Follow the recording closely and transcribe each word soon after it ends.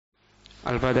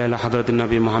الفاتحة إلى حضرة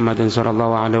النبي محمد صلى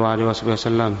الله عليه وآله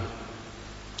وسلم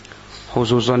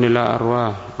خصوصا إلى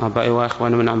أرواح آبائي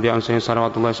وإخواني من أنبياء المرسلين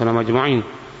صلوات الله وسلامه أجمعين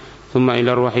ثم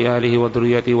إلى روح آله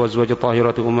وذريته وأزواج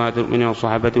الطاهرة أمهات المؤمنين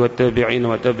والصحابة والتابعين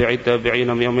وتابعي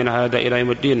التابعين من يومنا هذا إلى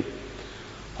يوم الدين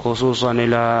خصوصا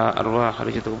إلى أرواح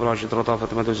خديجة الكبرى وعائشة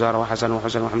فاطمة الزهراء وحسن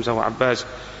وحسين وحمزة وعباس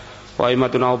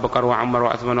وأئمتنا أبو بكر وعمر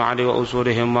وعثمان وعلي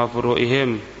وأصولهم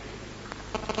وفروعهم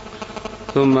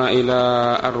ثم إلى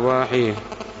أرواح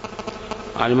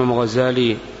الإمام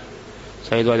الغزالي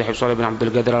سيد والد حفص بن عبد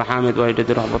القادر الحامد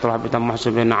والد رحمة الله بن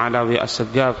محسن بن علوي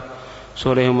السقاف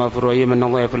صورهم وفروعهم من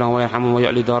الله يغفر لهم ويرحمهم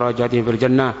ويعلي درجاتهم في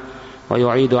الجنة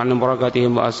ويعيد عن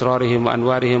بركاتهم وأسرارهم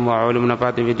وأنوارهم وعلوم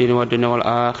نفعتهم في الدين والدنيا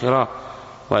والآخرة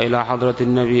وإلى حضرة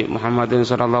النبي محمد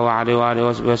صلى الله عليه وآله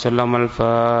وسلم.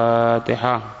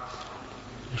 الفاتحة.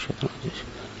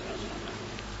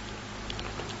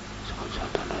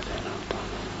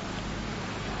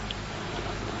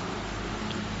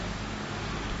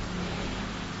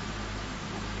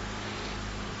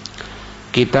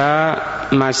 Kita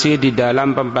masih di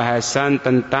dalam pembahasan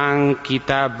tentang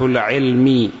kitabul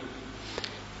ilmi,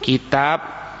 kitab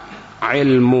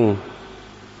ilmu,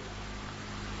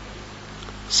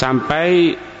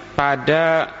 sampai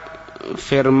pada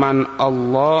firman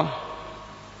Allah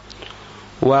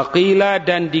waqila,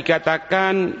 dan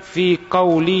dikatakan fi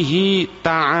qaulihi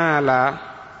ta'ala,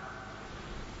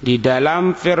 di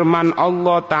dalam firman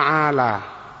Allah ta'ala,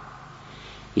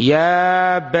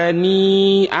 ya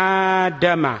bani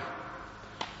Adam,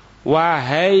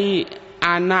 wahai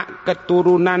anak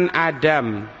keturunan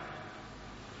Adam,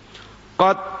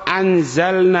 qad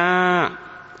anzalna,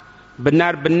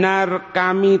 benar-benar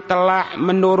kami telah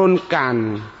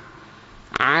menurunkan,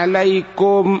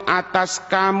 alaikum, atas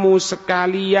kamu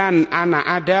sekalian anak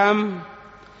Adam,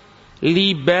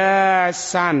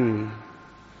 libasan,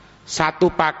 satu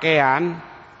pakaian,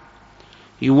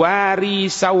 yuwari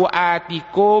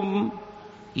sawatikum,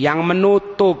 yang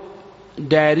menutup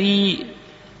dari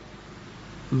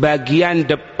bagian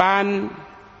depan,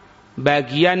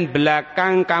 bagian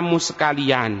belakang kamu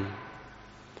sekalian.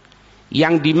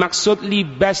 Yang dimaksud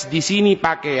libas di sini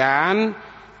pakaian,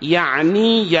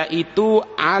 yakni yaitu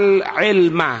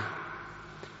al-ilma,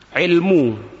 ilmu.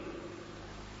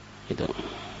 Itu.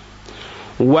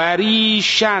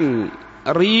 Warishan,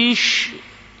 rish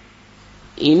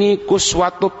ini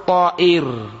kuswatut ta'ir,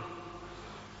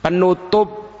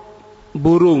 penutup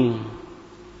burung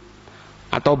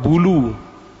atau bulu.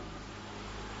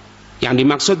 Yang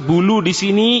dimaksud bulu di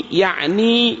sini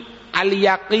yakni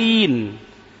al-yaqin,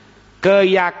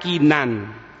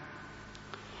 keyakinan.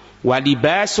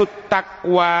 Walibasut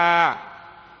taqwa,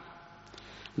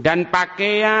 dan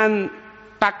pakaian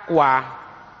takwa.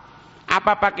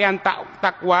 Apa pakaian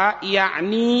takwa?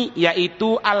 Yakni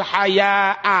yaitu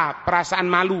al-haya'a, perasaan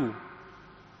malu.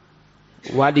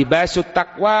 Walibasut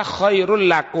taqwa khairul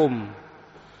lakum,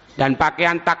 dan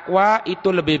pakaian takwa itu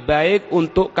lebih baik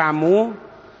untuk kamu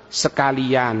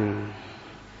sekalian.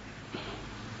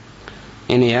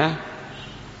 Ini ya.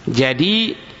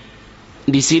 Jadi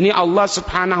di sini Allah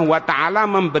Subhanahu wa taala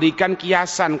memberikan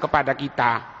kiasan kepada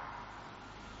kita.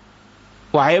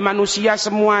 Wahai manusia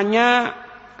semuanya,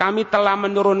 kami telah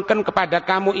menurunkan kepada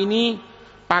kamu ini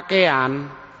pakaian.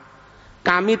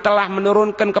 Kami telah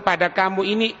menurunkan kepada kamu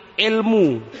ini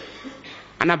ilmu.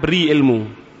 Ana beri ilmu.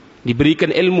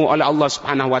 Diberikan ilmu oleh Allah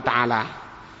Subhanahu wa taala.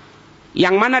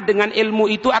 Yang mana dengan ilmu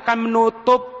itu akan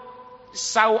menutup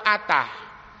sau'atah.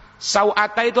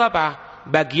 Sau'atah itu apa?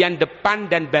 Bagian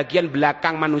depan dan bagian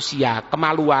belakang manusia,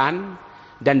 kemaluan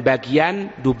dan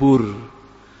bagian dubur.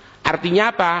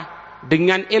 Artinya apa?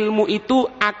 Dengan ilmu itu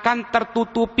akan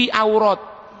tertutupi aurat.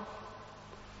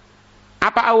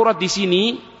 Apa aurat di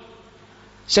sini?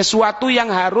 Sesuatu yang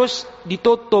harus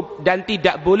ditutup dan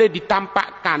tidak boleh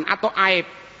ditampakkan, atau aib,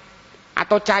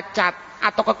 atau cacat,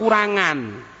 atau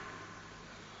kekurangan.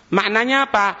 Maknanya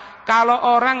apa? Kalau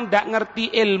orang tidak ngerti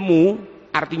ilmu,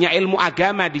 artinya ilmu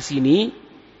agama di sini,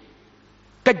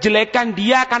 kejelekan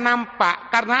dia akan nampak.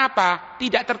 Karena apa?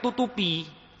 Tidak tertutupi.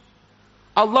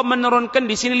 Allah menurunkan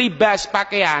di sini libas,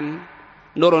 pakaian,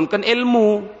 menurunkan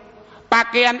ilmu.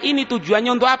 Pakaian ini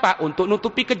tujuannya untuk apa? Untuk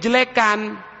nutupi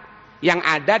kejelekan yang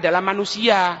ada dalam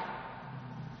manusia.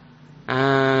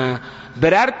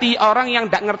 Berarti orang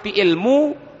yang tidak ngerti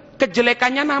ilmu,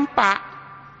 kejelekannya nampak.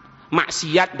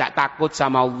 Maksiat tidak takut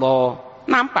sama Allah,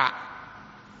 nampak.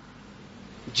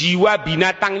 Jiwa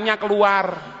binatangnya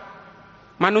keluar.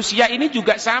 Manusia ini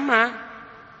juga sama.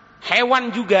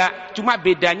 Hewan juga, cuma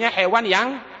bedanya hewan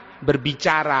yang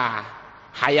berbicara,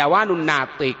 hayawanun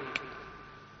natik,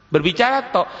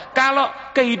 berbicara toh. Kalau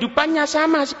kehidupannya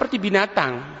sama seperti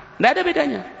binatang, tidak ada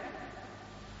bedanya.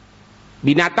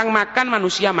 Binatang makan,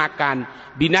 manusia makan.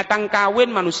 Binatang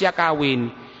kawin, manusia kawin.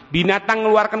 Binatang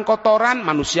mengeluarkan kotoran,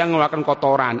 manusia mengeluarkan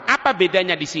kotoran. Apa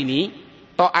bedanya di sini?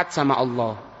 Taat sama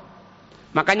Allah.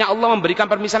 Makanya Allah memberikan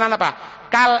permisalan apa?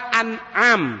 Kal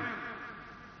an'am.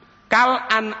 Kal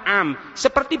an'am.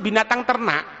 Seperti binatang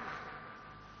ternak.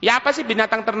 Ya apa sih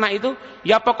binatang ternak itu?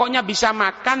 Ya pokoknya bisa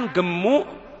makan, gemuk,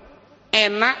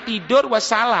 enak, tidur,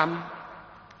 wassalam.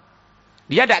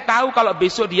 Dia tidak tahu kalau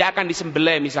besok dia akan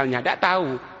disembelih misalnya, tidak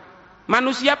tahu.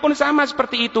 Manusia pun sama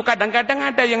seperti itu. Kadang-kadang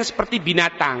ada yang seperti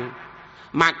binatang.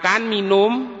 Makan,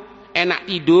 minum, enak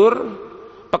tidur,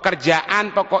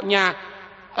 pekerjaan pokoknya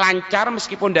lancar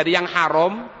meskipun dari yang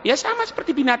haram. Ya sama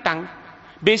seperti binatang.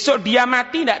 Besok dia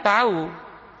mati tidak tahu,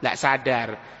 tidak sadar.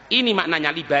 Ini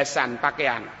maknanya libasan,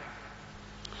 pakaian.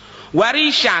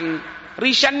 Warisan,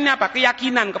 risannya apa?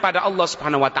 Keyakinan kepada Allah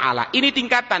Subhanahu wa taala. Ini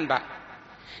tingkatan, Pak.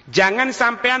 Jangan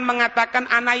sampean mengatakan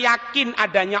ana yakin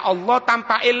adanya Allah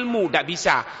tanpa ilmu, tidak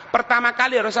bisa. Pertama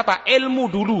kali harus apa? Ilmu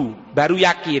dulu, baru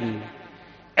yakin.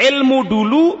 Ilmu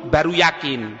dulu, baru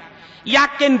yakin.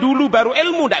 Yakin dulu, baru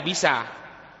ilmu, tidak bisa.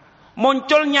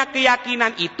 Munculnya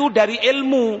keyakinan itu dari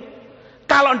ilmu.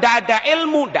 Kalau tidak ada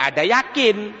ilmu, tidak ada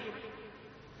yakin.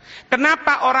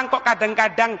 Kenapa orang kok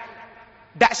kadang-kadang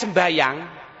tidak sembahyang?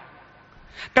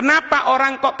 Kenapa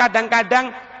orang kok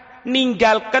kadang-kadang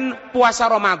ninggalkan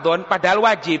puasa Ramadan padahal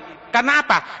wajib? Karena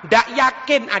apa? Tidak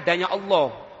yakin adanya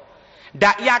Allah.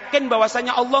 Tidak yakin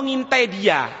bahwasanya Allah ngintai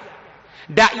dia.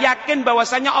 Tidak yakin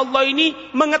bahwasanya Allah ini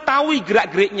mengetahui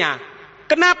gerak-geriknya.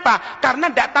 Kenapa? Karena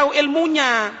tidak tahu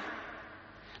ilmunya.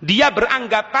 Dia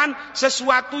beranggapan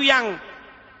sesuatu yang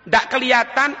tidak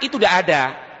kelihatan itu tidak ada.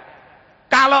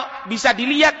 Kalau bisa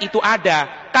dilihat itu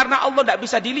ada. Karena Allah tidak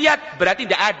bisa dilihat berarti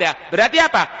tidak ada. Berarti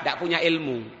apa? Tidak punya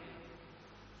ilmu.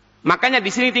 Makanya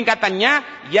di sini tingkatannya,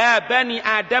 ya bani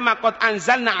Adam qad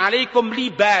anzalna 'alaikum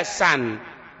libasan.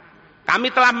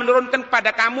 Kami telah menurunkan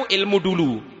kepada kamu ilmu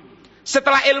dulu.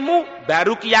 Setelah ilmu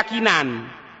baru keyakinan.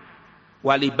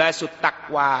 Walibasut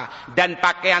taqwa, dan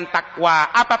pakaian takwa.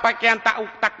 Apa pakaian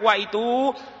takwa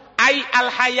itu? Ai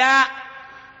al-haya.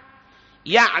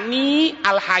 Yakni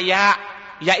al-haya,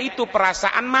 yaitu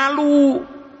perasaan malu.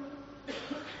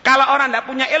 Kalau orang tidak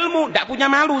punya ilmu, tidak punya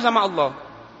malu sama Allah.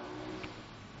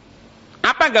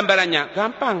 Apa gambarannya?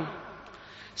 Gampang.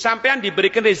 Sampean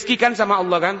diberikan rezeki kan sama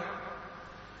Allah kan?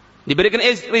 Diberikan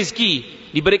rezeki,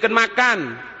 diberikan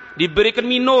makan, diberikan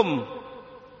minum.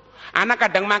 Anak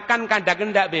kadang makan, kadang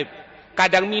enggak, Beb.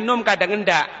 Kadang minum, kadang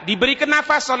enggak. Diberikan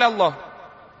nafas oleh Allah.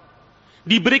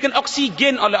 Diberikan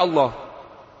oksigen oleh Allah.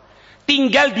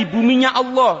 Tinggal di buminya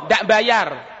Allah, enggak bayar.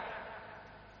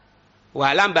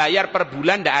 Walam bayar per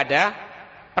bulan enggak ada,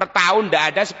 per tahun enggak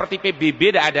ada, seperti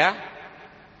PBB enggak ada.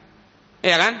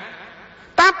 Ya kan?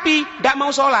 Tapi tidak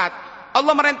mau sholat.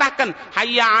 Allah merintahkan,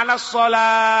 hayya 'alas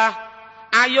sholah,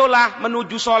 ayolah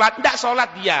menuju sholat. Tidak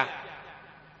sholat dia.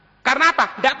 Karena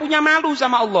apa? Tidak punya malu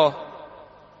sama Allah.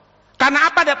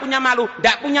 Karena apa tidak punya malu?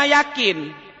 Tidak punya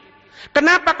yakin.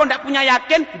 Kenapa kok tidak punya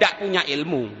yakin? Tidak punya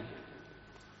ilmu.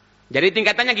 Jadi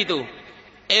tingkatannya gitu.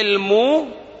 Ilmu,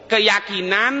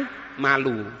 keyakinan,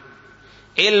 malu.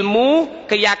 Ilmu,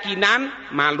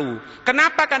 keyakinan, malu.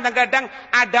 Kenapa kadang-kadang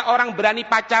ada orang berani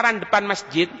pacaran depan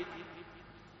masjid?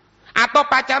 Atau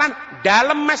pacaran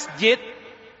dalam masjid?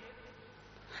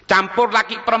 Campur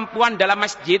laki perempuan dalam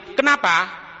masjid.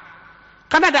 Kenapa?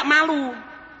 Karena tidak malu.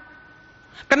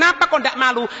 Kenapa kok tidak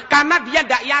malu? Karena dia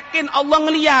tidak yakin Allah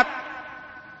ngelihat.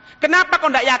 Kenapa kok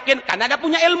tidak yakin? Karena tidak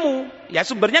punya ilmu. Ya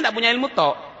sumbernya tidak punya ilmu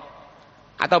toh.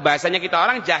 Atau bahasanya kita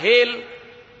orang jahil,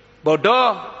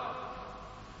 bodoh.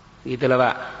 Gitu loh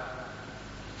Pak.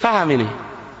 Faham ini?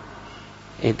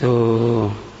 Itu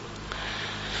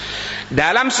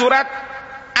dalam surat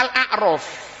Al-A'raf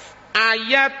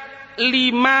ayat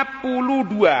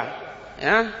 52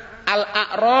 ya.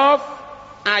 Al-A'raf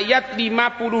ayat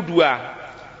 52.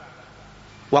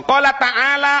 Wa qala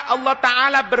ta'ala, Allah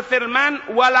Ta'ala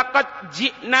berfirman, walaqad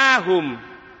ji'nahum,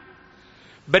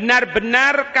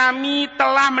 benar-benar kami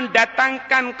telah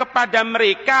mendatangkan kepada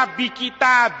mereka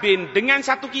bikitabin, dengan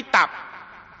satu kitab.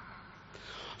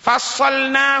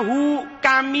 Fassalnahu,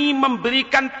 kami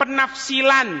memberikan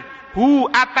penafsilan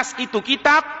hu, atas itu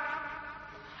kitab,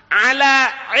 ala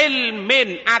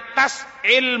ilmin, atas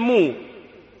ilmu.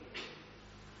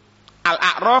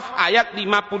 Al-A'raf ayat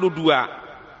 52.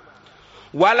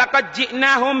 Walaqad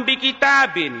ji'nahum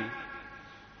bikitabin,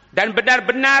 dan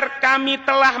benar-benar kami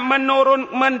telah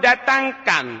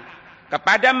mendatangkan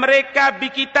kepada mereka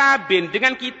bikitabin,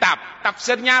 dengan kitab.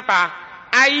 Tafsirnya apa?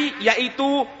 Ai,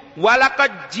 yaitu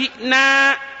walaqad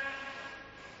ji'na,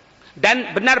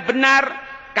 dan benar-benar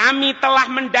kami telah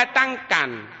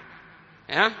mendatangkan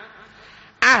ya,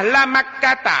 ahla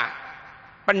Makkata,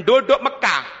 penduduk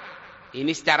Mekah.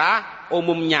 Ini secara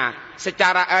umumnya,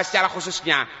 secara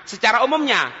khususnya, secara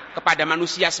umumnya kepada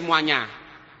manusia semuanya.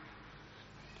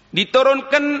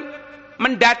 Diturunkan,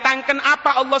 mendatangkan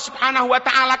apa Allah Subhanahu wa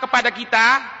taala kepada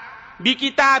kita? Bi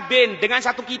kitabin, dengan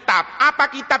satu kitab.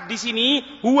 Apa kitab di sini?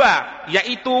 Huwa,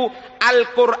 yaitu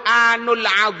Al-Qur'anul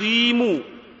Azimu.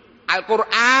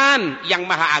 Al-Qur'an yang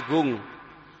maha agung.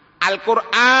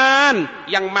 Al-Qur'an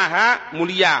yang maha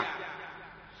mulia.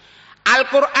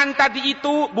 Al-Qur'an tadi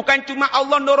itu bukan cuma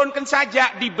Allah nurunkan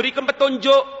saja, diberikan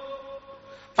petunjuk.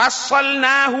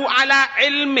 Fassalnahu ala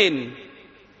ilmin.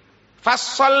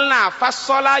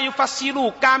 Fassala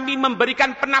yufassiru, kami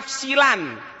memberikan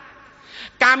penafsiran,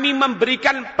 kami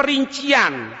memberikan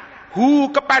perincian,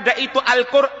 kepada itu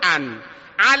Al-Quran,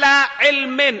 ala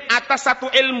ilmin, atas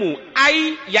satu ilmu,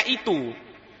 yaitu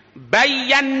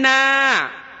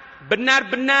bayanna,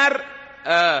 benar-benar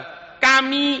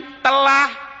kami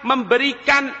telah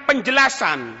memberikan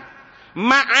penjelasan,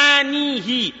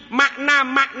 ma'anihi,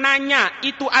 makna-maknanya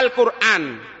itu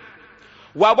Al-Quran,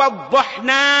 wa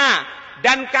waddahna,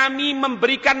 dan kami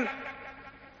memberikan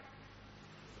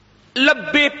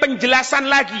lebih penjelasan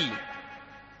lagi,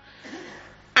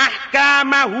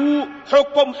 ahkamahu,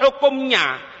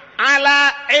 hukum-hukumnya,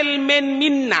 ala ilmin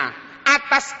minna,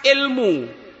 atas ilmu.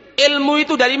 Ilmu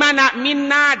itu dari mana?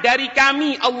 Minna, dari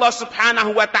kami Allah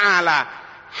Subhanahu wa ta'ala.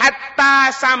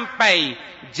 Hatta sampai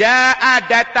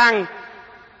datang,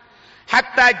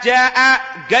 hatta jaa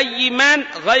gayyiman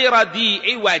ghaira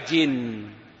di'iwajin,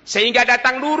 sehingga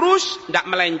datang lurus, tidak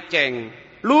melenceng.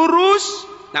 Lurus,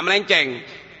 tidak melenceng.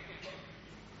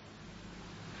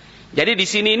 Jadi di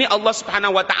sini ini Allah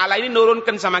Subhanahu wa taala ini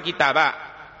nurunkan sama kita, Pak.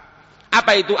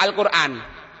 Apa itu? Al-Qur'an.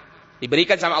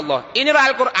 Diberikan sama Allah.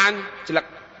 Inilah Al-Qur'an,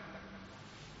 jelek.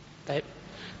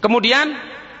 Kemudian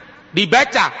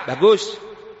dibaca, bagus.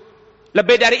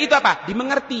 Lebih dari itu apa?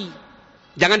 Dimengerti.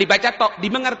 Jangan dibaca tok,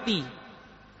 dimengerti.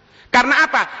 Karena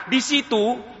apa? Di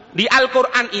situ, di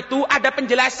Al-Quran itu ada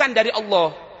penjelasan dari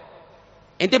Allah.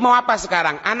 Ente mau apa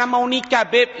sekarang? Ana mau nikah,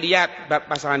 Beb. Lihat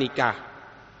masalah nikah.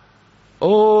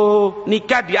 Oh,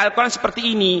 nikah di Al-Quran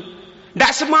seperti ini.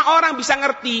 Tidak semua orang bisa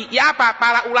ngerti. Ya apa?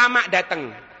 Para ulama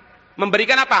datang.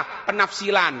 Memberikan apa?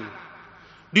 Penafsiran.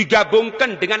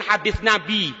 Digabungkan dengan hadis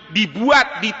Nabi.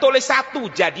 Dibuat, ditulis satu.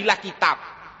 Jadilah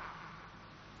kitab.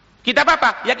 Kitab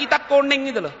apa? Ya kitab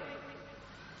kuning itu loh.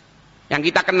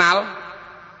 Yang kita kenal,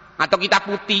 atau kitab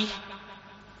putih.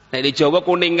 Nah, di Jawa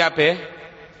kuning kabeh.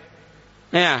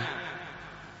 Ya.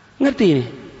 Ngerti ini?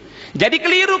 Jadi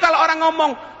keliru kalau orang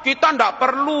ngomong, kita tidak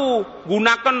perlu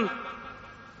gunakan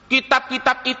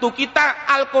kitab-kitab itu. Kita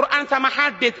Al-Quran sama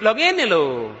hadis. Loh ini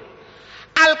loh.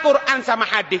 Al-Quran sama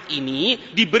hadis ini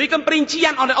diberikan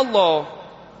perincian oleh Allah.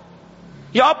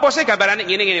 Ya apa sih gambarannya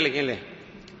gini.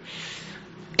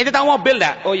 Itu tahu mobil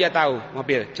enggak? Oh iya tahu,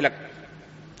 mobil, jelek.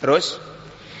 Terus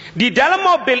di dalam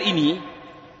mobil ini,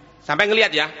 sampai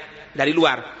ngelihat ya dari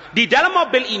luar. Di dalam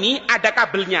mobil ini ada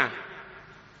kabelnya.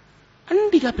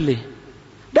 Endi kabelnya?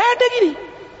 Enggak ada gini.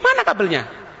 Mana kabelnya?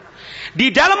 Di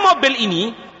dalam mobil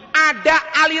ini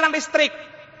ada aliran listrik.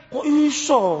 Kok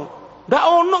iso? Ndak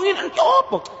ono ngene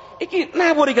apa? Iki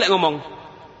ngawur iki lek ngomong.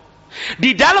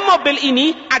 Di dalam mobil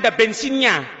ini ada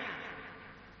bensinnya.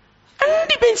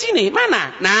 Endi bensinnya?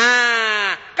 Mana?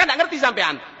 Nah, kan enggak ngerti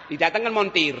sampean. Didatangkan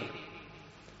montir.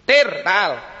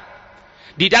 Tal.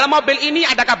 Di dalam mobil ini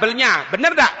ada kabelnya.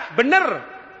 Bener enggak? Bener.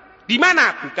 Di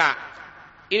mana? Buka.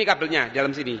 Ini kabelnya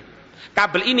dalam sini.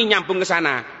 Kabel ini nyambung ke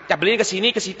sana. Kabel ini ke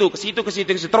sini, ke situ, ke situ, ke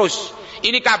situ, terus.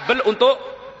 Ini kabel untuk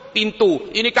pintu.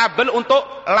 Ini kabel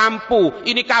untuk lampu.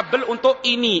 Ini kabel untuk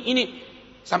ini.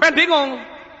 Sampai bingung.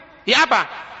 Ya apa?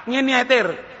 Ngene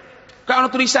atir. Kalau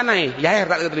tulisan aja. Ya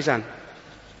tak ada tulisan.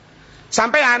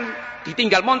 Sampean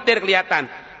ditinggal montir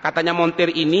kelihatan. Katanya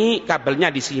montir ini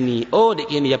kabelnya di sini. Oh, di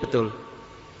sini ya betul.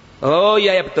 Oh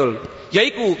iya ya betul. Ya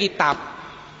iku kitab.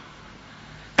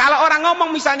 Kalau orang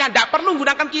ngomong misalnya tidak perlu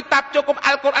menggunakan kitab, cukup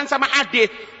Al-Quran sama hadis,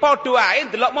 podo ae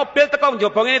ndelok mobil teko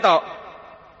njaba ngene tok.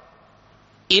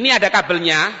 Ini ada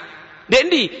kabelnya. Ndek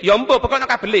ndi? Ya mbok pokoknya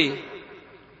kabele.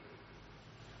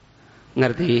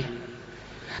 Ngerti?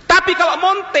 Tapi kalau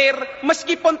montir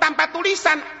meskipun tanpa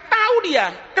tulisan, tahu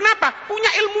dia. Kenapa? Punya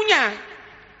ilmunya.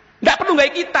 Tidak perlu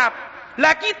nggawe kitab.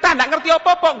 Lah kita tidak ngerti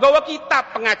apa-apa, nggawa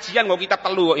kitab pengajian, nggawa kitab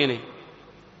telu kok ini.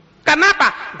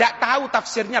 Kenapa? Tidak tahu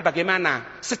tafsirnya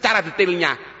bagaimana secara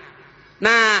detailnya.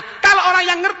 Nah, kalau orang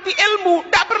yang ngerti ilmu,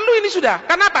 tidak perlu ini sudah.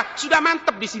 Kenapa? Sudah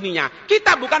mantep di sininya.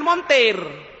 Kita bukan montir.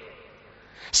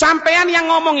 Sampean yang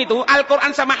ngomong itu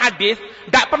Al-Quran sama hadis,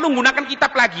 tidak perlu menggunakan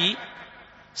kitab lagi.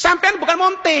 Sampean bukan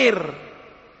montir.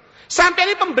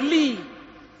 Sampean ini pembeli.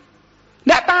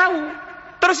 Tidak tahu.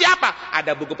 Terus siapa?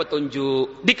 Ada buku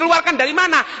petunjuk. Dikeluarkan dari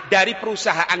mana? Dari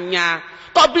perusahaannya.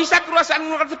 Kok bisa perusahaan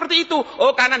mengeluarkan seperti itu?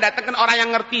 Oh, karena datangkan orang yang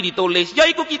ngerti ditulis. Ya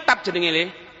ikut kitab jenenge le.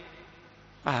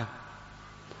 Paham?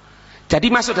 Jadi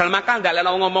masuk dalam akal tidak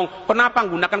lalu ngomong, kenapa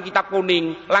menggunakan kitab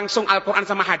kuning? Langsung Al-Quran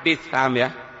sama hadis. Paham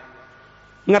ya?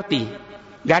 Ngerti?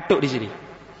 Gatuk di sini.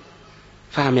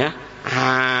 Paham ya?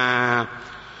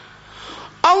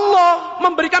 Allah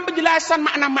memberikan penjelasan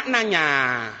makna-maknanya.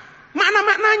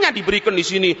 Makna-maknanya diberikan di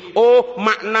sini. Oh,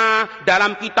 makna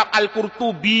dalam kitab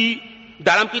Al-Qurtubi,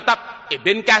 dalam kitab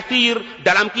Ibn Katsir,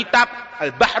 dalam kitab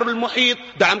Al-Bahrul Muhit,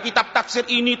 dalam kitab tafsir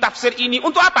ini.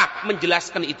 Untuk apa?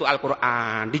 Menjelaskan itu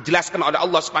Al-Quran. Dijelaskan oleh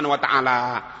Allah Subhanahu wa taala.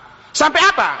 Sampai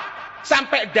apa?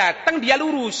 Sampai datang dia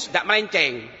lurus, tidak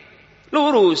melenceng.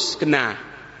 Lurus, kena.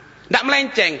 Tidak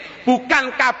melenceng.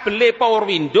 Bukan kabel power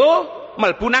window,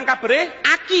 mlebu nang kabel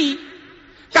aki.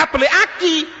 Kabel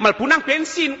aki mlebu nang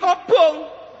bensin kobong.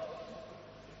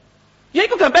 Ya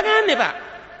itu gampangannya, Pak.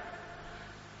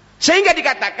 Sehingga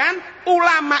dikatakan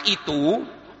ulama itu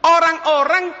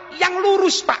orang-orang yang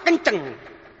lurus, Pak, kenceng.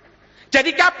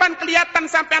 Jadi kapan kelihatan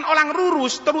sampean orang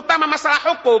lurus, terutama masalah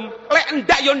hukum, lek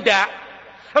ndak yo ndak,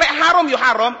 lek haram yo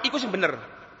haram, iku sing bener.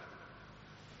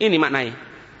 Ini maknanya.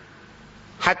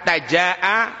 Hatta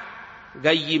jaa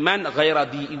gayyiman ghaira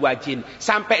diiwajin,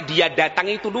 sampai dia datang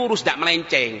itu lurus, tidak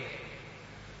melenceng.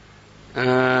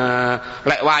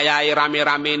 Lek wayahe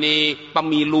rame-rame ini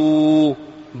pemilu,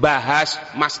 bahas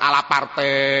masalah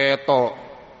partai to.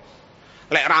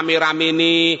 Lek rame-rame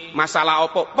ini masalah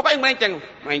opo, pokoknya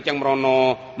melenceng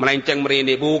merono, melenceng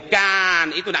mrene.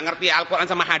 Bukan, itu tidak ngerti Al-Quran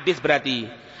sama hadis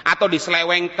berarti, atau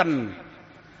diselewengkan.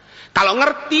 Kalau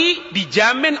ngerti,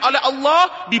 dijamin oleh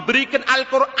Allah, diberikan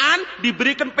Al-Quran,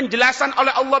 diberikan penjelasan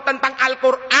oleh Allah tentang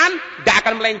Al-Quran, gak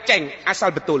akan melenceng,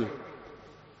 asal betul.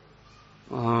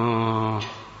 Oh,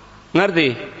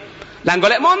 ngerti? Lah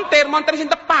golek montir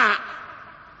sing tepak.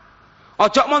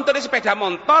 Ojo montir sepeda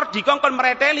motor, dikongkon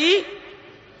mereteli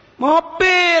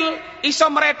mobil, iso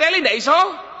mereteli ndak iso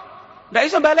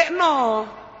balekno.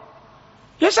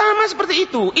 Ya sama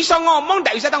seperti itu, iso ngomong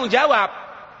ndak bisa tanggung jawab.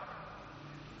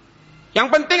 Yang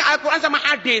penting Al-Quran sama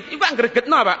hadis, itu kan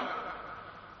gregetno, Pak.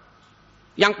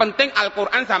 Yang penting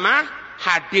Al-Quran sama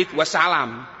hadis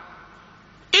wassalam.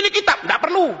 Ini kitab, tidak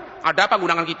perlu. Ada apa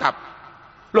gunakan kitab?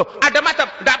 Loh, ada madhab,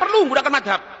 tidak perlu gunakan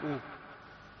madhab.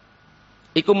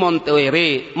 Iku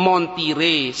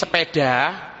montire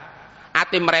sepeda,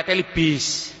 ate mereteli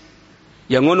bis.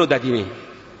 Ya ngono tadi nih.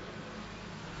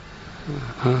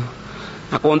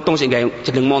 Aku untung sih gak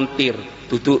jeneng montir,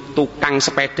 duduk tukang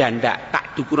sepeda ndak, tak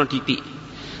dukuran titik.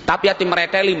 Tapi ati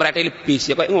mereteli bis,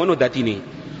 ya kayak ngono tadi nih.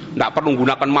 Ndak perlu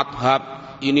menggunakan madhab,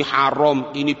 ini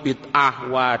haram, ini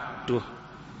bid'ah. Waduh.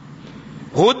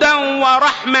 Hudan wa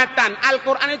rahmatan.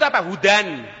 Al-Quran itu apa?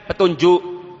 Hudan, petunjuk.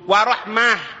 Wa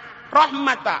rahmah,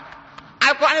 rahmata.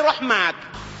 Al-Quran itu rahmat.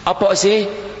 Apa sih?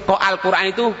 Kok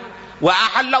Al-Quran itu wa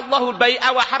ahallallahu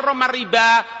al-bai'a wa harrama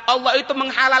riba. Allah itu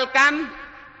menghalalkan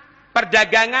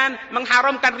perdagangan,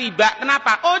 mengharamkan riba.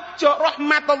 Kenapa? Ojo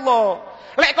rahmat Allah.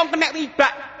 Lek kau kena riba,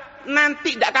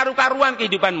 nanti tidak karu-karuan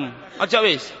kehidupanmu. Ojo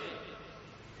wis.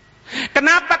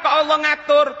 Kenapa kok Allah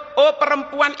ngatur? Oh,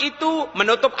 perempuan itu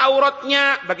menutup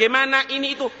auratnya, bagaimana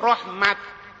ini itu rahmat.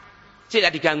 Tidak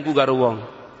diganggu karo wong.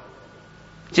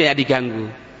 Tidak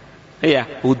diganggu.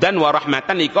 Iya, hudan wa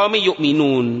rahmatan liqaumi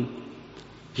yu'minun.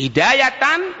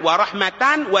 Hidayatan wa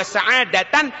rahmatan wa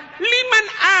sa'adatan liman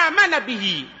amana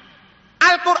bihi.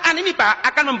 Al-Quran ini, Pak,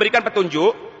 akan memberikan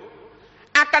petunjuk,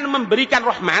 akan memberikan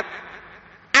rahmat,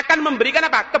 akan memberikan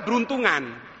apa?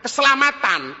 Keberuntungan,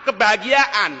 keselamatan,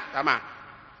 kebahagiaan, sama.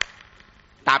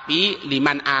 Tapi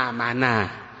liman amanah,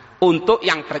 untuk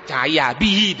yang percaya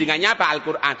bihi, dengannya apa?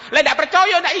 Al-Quran. Lah tidak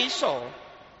percaya tidak iso.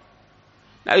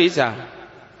 Tidak bisa.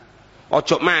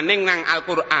 Ojo maning nang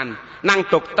Al-Quran, nang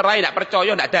dokter aja tidak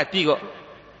percaya, tidak dadi kok.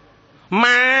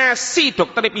 Masih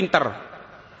dokternya pinter.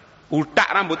 Utak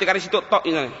rambutnya kari situ tok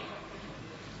ini.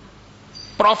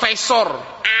 Profesor,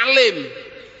 alim.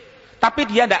 Tapi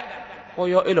dia ndak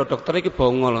koyoke lho dokter iki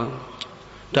bongol.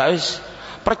 Ndak wis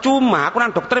percuma, aku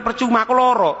nang dokter percuma, aku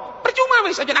loro. Percuma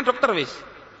wis aja nang dokter wis.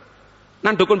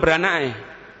 Nang dukun beranake.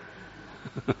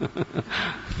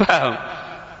 Paham?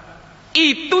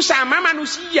 Itu sama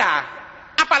manusia,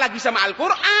 apalagi sama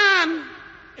Al-Qur'an.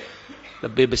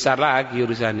 Lebih besar lagi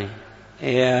urusannya.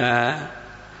 Iya.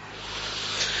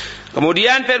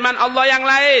 Kemudian firman Allah yang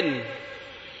lain,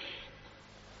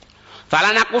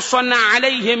 falanakussanna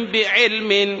alaihim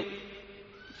bi'ilmin,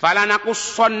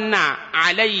 falanakussanna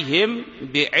alaihim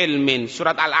bi'ilmin.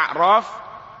 Surat Al-A'raf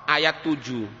ayat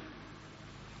 7.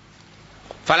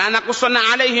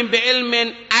 Falanakussanna alaihim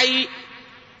bi'ilmin, ay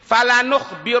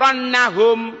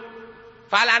falanukhbirannahum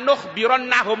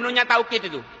nunya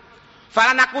taukid itu.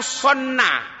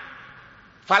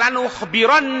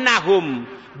 Falanukhbirannahum,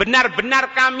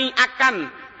 benar-benar kami akan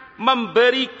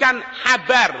memberikan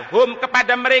kabar hum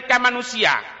kepada mereka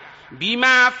manusia,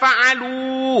 bima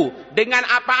fa'alu, dengan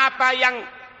apa-apa yang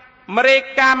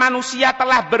mereka manusia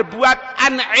telah berbuat,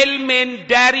 an ilmin,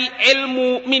 dari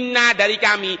ilmu, minna, dari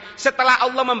kami. Setelah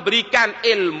Allah memberikan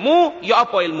ilmu, ya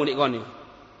apa ilmu nih koni?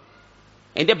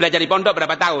 Ente belajar di pondok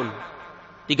berapa tahun?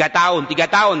 3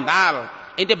 tahun, tal.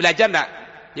 Ente belajar enggak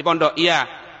di pondok? Iya.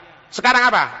 Sekarang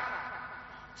apa?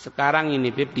 Sekarang ini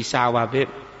Beb di sawah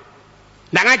Beb.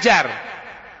 Enggak ngajar?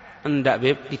 Enggak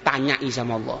Beb, ditanyai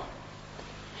sama Allah.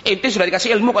 Ente sudah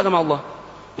dikasih ilmu kok sama Allah.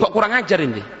 Kok kurang ajar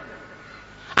ente?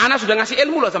 Anak sudah ngasih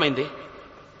ilmu loh sama ente.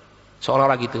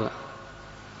 Seolah-olah gitu.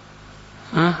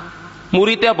 Hah?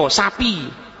 Muridnya apa? Sapi.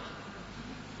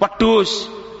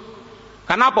 Wedhus.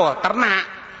 Kenapa? Ternak.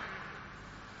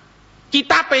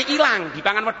 Kitabe ilang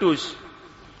dipangan wedhus.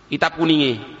 Kitab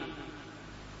kuninge.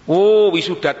 Oh,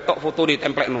 wisuda tok foto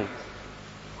ditemplekno.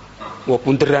 Wah,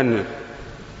 bunderan.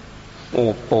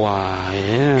 Apa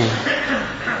wae.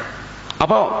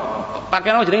 Apa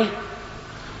pakaian apa jenenge?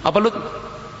 Apa lu?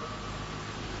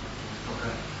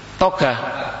 Toga.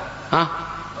 Hah?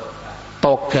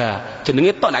 Toga.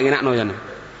 Jenenge tok ndak enakno ya.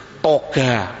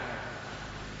 Toga.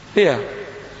 Iya.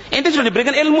 Ente sudah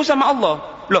diberikan ilmu sama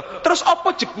Allah. Loh, terus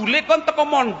apa jebule kon teko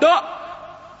mondok?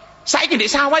 Saiki ndek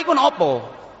sawah iku ono apa?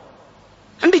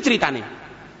 Endi ceritane?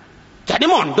 Jadi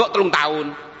mondok 3 tahun.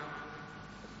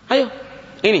 Ayo,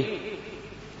 ini.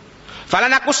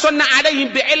 Falanakussanna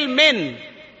alaihim bi'ilmin.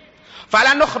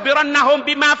 Falanukhbirannahum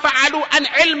bima fa'alu an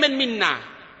ilmin minna.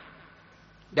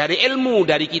 Dari ilmu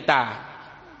dari kita.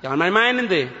 Jangan main-main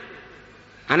ente.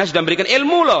 Ana sudah memberikan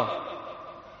ilmu loh.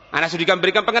 Ana sudah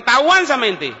memberikan pengetahuan sama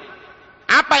ente.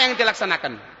 Apa yang ente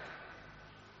laksanakan?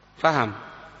 Faham?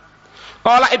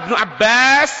 Qala Ibnu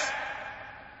Abbas,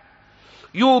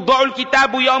 yudha'ul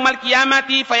kitabu yaumal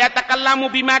qiyamati fayatakallamu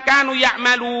bima kanu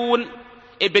ya'malun.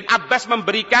 Ibn Abbas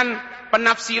memberikan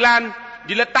penafsiran,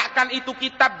 diletakkan itu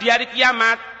kitab di hari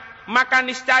kiamat, maka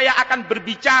niscaya akan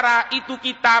berbicara itu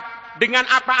kitab dengan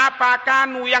apa-apa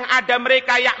kanu yang ada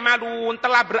mereka ya'malun,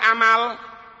 telah beramal.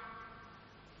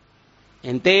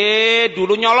 Ente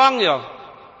dulu nyolong ya.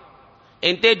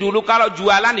 Ente dulu kalau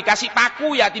jualan dikasih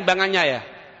paku ya timbangannya ya.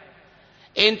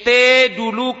 Ente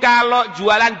dulu kalau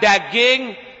jualan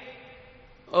daging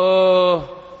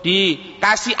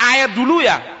dikasih air dulu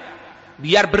ya,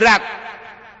 biar berat.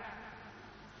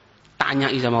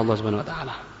 Tanyai sama Allah Subhanahu wa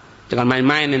taala. Jangan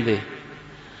main-main ente.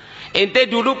 Ente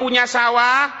dulu punya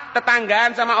sawah,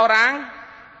 tetanggaan sama orang,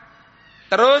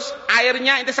 terus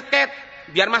airnya ente seket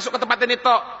biar masuk ke tempat ini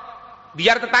tok,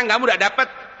 biar tetanggamu tidak dapat.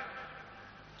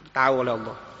 Tahu oleh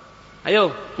Allah.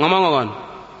 Ayo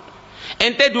ngomong-ngomong.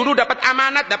 Ente dulu dapat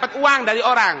amanat, dapat uang dari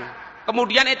orang,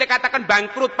 kemudian ente katakan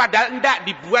bangkrut, padahal enggak,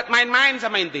 dibuat main-main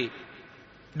sama ente,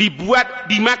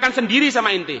 dibuat dimakan sendiri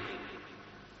sama ente.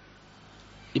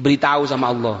 Diberitahu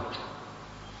sama Allah.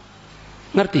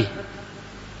 Ngerti?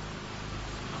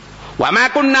 Wa ma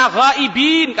kunna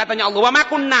ghaibin, katanya Allah. Wa ma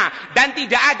kunna, dan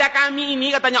tidak ada kami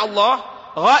ini, katanya Allah,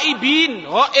 ghaibin,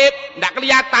 ghaib, enggak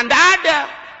kelihatan, enggak ada.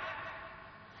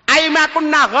 Ai ma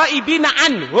kunna ghaibina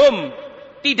anhum,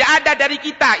 tidak ada dari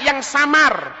kita yang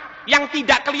samar, yang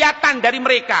tidak kelihatan dari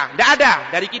mereka, enggak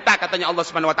ada dari kita, katanya Allah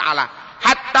Subhanahu wa taala.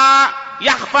 Hatta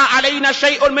yakhfa alaina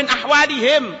syai'un min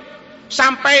ahwalihim,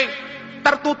 sampai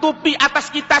tertutupi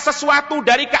atas kita sesuatu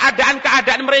dari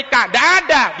keadaan-keadaan mereka. Tidak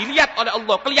ada, dilihat oleh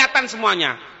Allah, kelihatan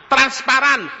semuanya,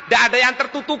 transparan, tidak ada yang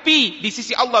tertutupi di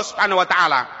sisi Allah Subhanahu wa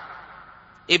taala.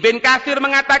 Ibn Katsir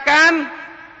mengatakan,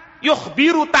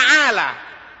 yukhbiru ta'ala,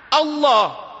 Allah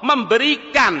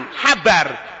memberikan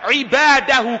kabar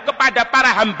ibadahu kepada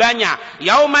para hambanya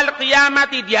yaumal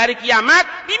qiyamati, di hari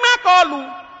kiamat, bima qalu,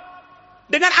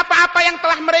 dengan apa-apa yang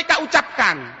telah mereka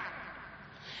ucapkan.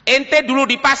 Ente dulu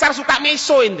di pasar suka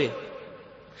meso ente.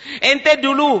 Ente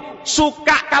dulu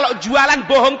suka kalau jualan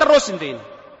bohong terus ente.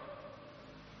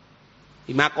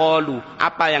 Bima qalu,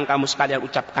 apa yang kamu sekalian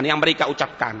ucapkan, yang mereka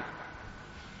ucapkan.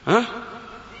 Hah?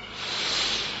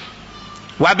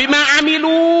 Wa bima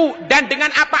amilu, dan dengan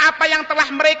apa-apa yang telah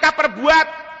mereka perbuat,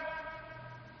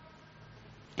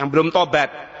 yang belum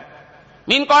tobat.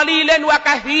 Min qalilin wa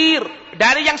katsir,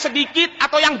 dari yang sedikit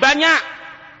atau yang banyak.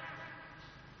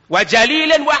 Wa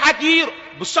jalilin wa hadir,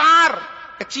 besar,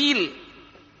 kecil.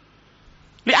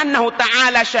 Li'annahu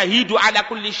ta'ala syahidu ala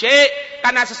kulli syai',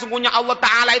 karena sesungguhnya Allah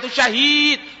Ta'ala itu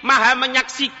syahid, maha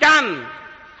menyaksikan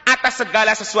atas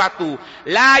segala sesuatu.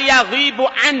 La yaghibu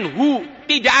anhu,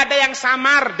 tidak ada yang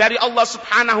samar dari Allah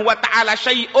Subhanahu wa taala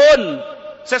syai'un,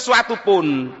 sesuatu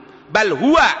pun. Bal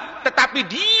huwa, tetapi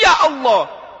dia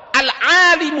Allah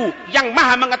al-alimu, yang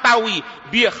maha mengetahui,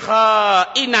 bi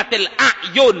khainatil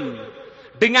a'yun,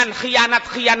 dengan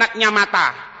khianat-khianatnya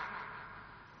mata.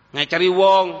 Ngecari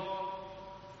wong,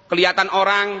 kelihatan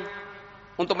orang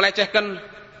untuk melecehkan,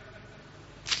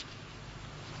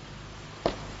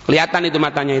 kelihatan itu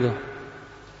matanya itu.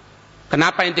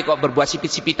 Kenapa ente kok berbuat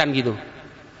sipit-sipitan gitu?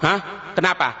 Hah?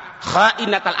 Kenapa?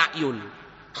 Khainatal a'yun,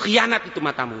 khianat itu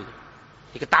matamu itu.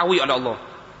 Diketahui oleh Allah.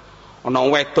 Ana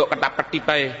wedok ketap-ketip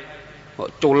ae,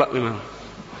 kok culek memang.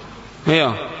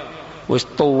 Iya. Wis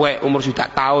tuwek umur 6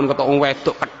 tahun ketok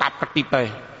wedok ketap-ketip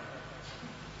ae.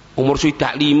 Umur 5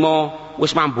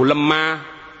 wis mambu lemah.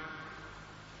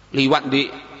 Liwat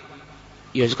di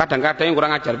ya kadang-kadang yang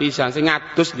kurang ajar pisan, sing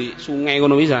ngadus di sungai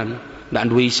ngono pisan, ndak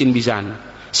duwe isin pisan.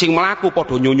 Sing mlaku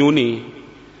padha nyonyone.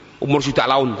 Umur 6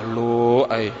 tahun delok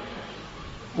ae.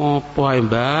 Apa ae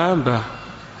Mbah?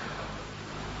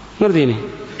 Ngerti ini?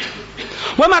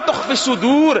 Wa ma tukhfis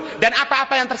sudur, dan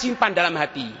apa-apa yang tersimpan dalam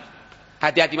hati.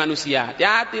 Hati-hati manusia.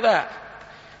 Hati-hati, Pak.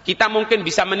 Kita mungkin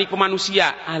bisa menipu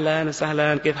manusia. Ahlan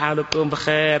sahlan, kaif halukum,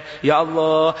 bikhair. Ya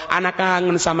Allah, anak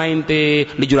kangen sama ente.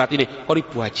 Dijurat ini,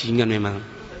 kok bajingan memang.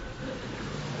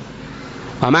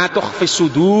 Wa ma tukhfis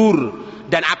sudur,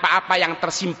 dan apa-apa yang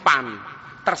tersimpan,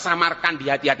 tersamarkan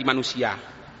di hati-hati manusia.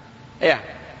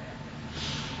 Ya.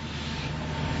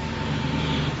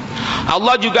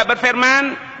 Allah juga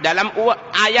berfirman dalam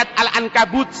ayat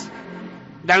Al-Ankabut,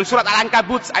 dalam surat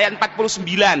Al-Ankabut ayat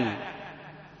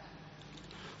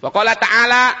 49. Wa qala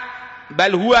ta'ala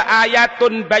bal huwa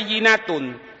ayatun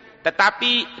bayyinatun,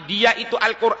 tetapi dia itu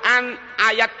Al-Qur'an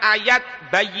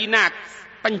ayat-ayat bayinat,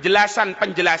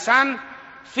 penjelasan-penjelasan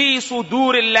fi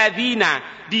suduril ladzina,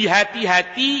 di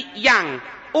hati-hati yang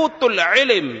utul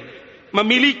ilm,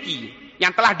 memiliki,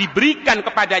 yang telah diberikan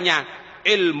kepadanya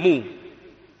ilmu.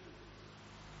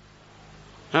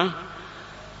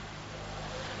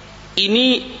 Ini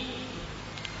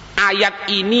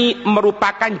ayat ini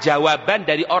merupakan jawaban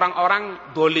dari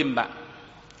orang-orang dolim, Pak.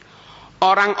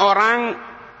 Orang-orang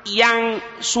yang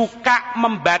suka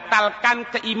membatalkan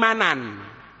keimanan.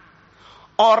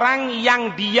 Orang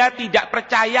yang dia tidak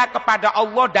percaya kepada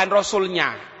Allah dan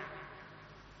Rasulnya.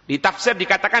 Di tafsir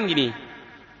dikatakan gini,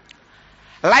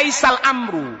 laisal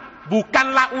amru,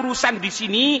 bukanlah urusan di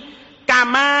sini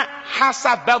kama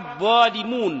hasabad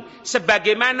zalimun,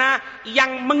 sebagaimana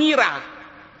yang mengira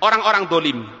orang-orang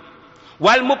dolim,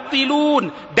 wal mubtilun,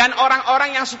 dan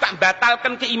orang-orang yang suka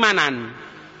batalkan keimanan.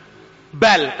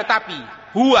 Bal, tetapi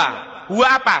huwa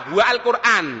apa? Huwa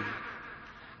Al-Quran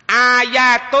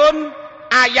ayatun,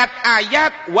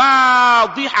 ayat-ayat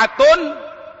wadihatun,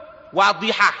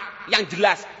 wadihah, yang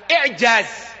jelas, i'jaz,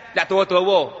 tidak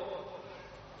dawa-dawa.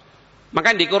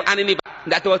 Maka di Quran ini, Pak,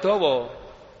 tidak dawa-dawa.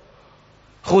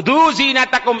 Khudu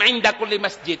zinatakum inda kulli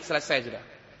masjid, selesai sudah.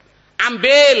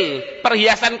 Ambil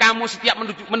perhiasan kamu setiap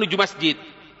menuju masjid.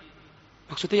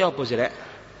 Maksudnya apa sih, Rek?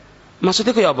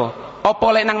 Maksudnya kaya apa?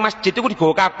 Apa lek nang masjid iku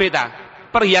digawa kabeh ta?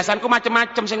 Perhiasanku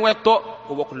macam-macam, sing wedok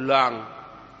nggawa gelang,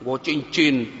 nggawa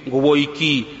cincin, nggawa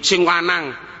iki, sing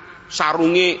lanang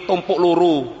sarunge tumpuk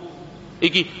loro.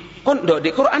 Iki kon ndok di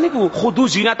Quran iku khudu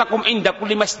zinatakum inda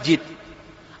kulli masjid.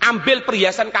 Ambil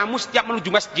perhiasan kamu setiap menuju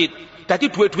masjid.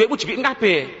 Dadi duwe-duwekmu jebik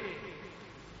kabeh.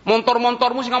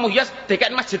 Montor-montormu sing kamu hias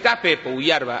dekat masjid kabeh,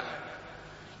 buyar, Pak.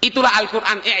 Itulah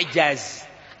Al-Qur'an i'jaz.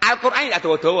 Al-Qur'an tidak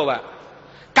dawa-dawa, Pak.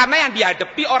 Karena yang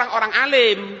dihadapi orang-orang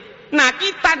alim. Nah,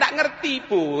 kita tidak ngerti,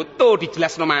 butuh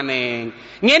dijelasno maneh.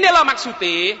 Ngene lho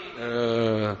maksudnya.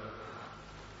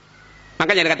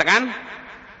 Makanya dikatakan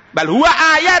bal huwa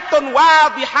ayatun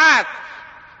wadihat.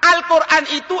 Al-Quran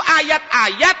itu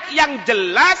ayat-ayat yang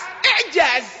jelas,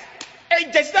 i'jaz.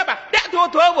 I'jaz itu apa? Tidak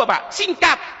dawa-dawa, Pak,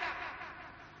 singkat.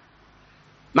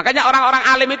 Makanya orang-orang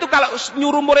alim itu kalau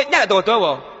nyuruh muridnya tidak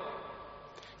dawa-dawa.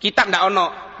 Kitab tidak ono.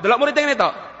 Delok muridnya ini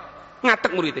toh,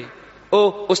 ngatek muridnya.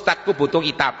 Oh, ustadku butuh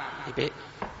kitab.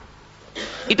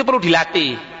 Itu perlu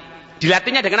dilatih.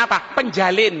 Dilatihnya dengan apa?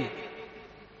 Penjalin.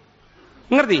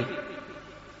 Ngerti?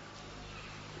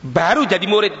 Baru jadi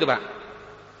murid itu, Pak.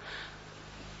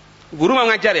 Guru mau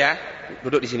ngajar ya,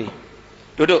 duduk di sini.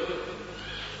 Duduk.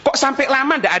 Kok sampai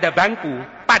lama ndak ada bangku?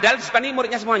 Padahal di depan ini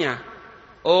muridnya semuanya.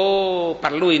 Oh,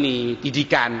 perlu ini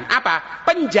didikan. Apa?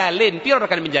 Penjalin. Piro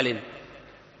rekan penjalin?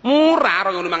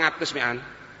 Murah, 2.500 mean.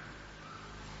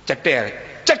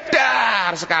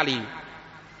 Cedar sekali.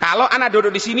 Kalau anak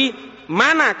duduk di sini,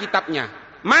 mana kitabnya?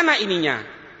 Mana ininya?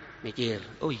 Mikir.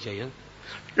 Oh iya ya.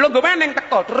 Lo gue mana yang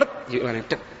teko?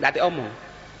 Latih omong.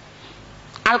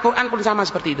 Al-Quran pun sama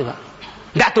seperti itu, Pak.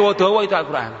 Tidak dawa-dawa itu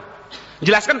Al-Quran.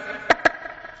 Jelaskan tek tek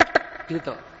tek tek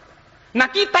gitu. Nah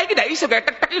kita ini tidak iso kayak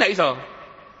tek tek tidak iso.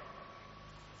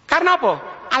 Karena apa?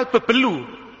 Al-bebelu.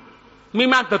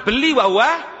 Mimma bebeli wa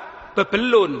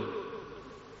bebelun.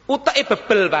 Utake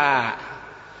bebel, Pak.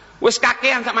 Wis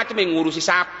kakean sak maceme ngurusi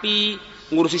sapi,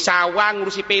 ngurusi sawang,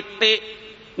 ngurusi petik,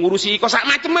 ngurusi kok sak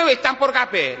maceme wis campur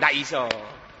kabeh, ndak iso.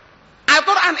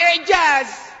 Al-Qur'an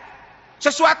ijaz.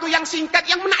 Sesuatu yang singkat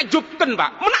yang menakjubkan,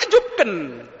 Pak. Menakjubkan.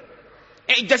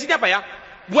 Ijaz ini apa ya?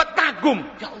 Buat kagum.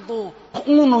 Ya Allah, kok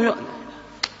ngono ya?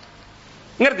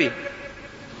 Ngerti?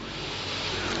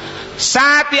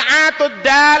 Sati'atud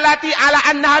dalati ala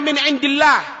annaha min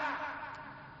indillah.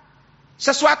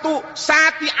 Sesuatu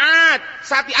sati'at.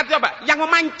 Sati'at itu apa? Yang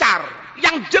memancar,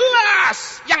 yang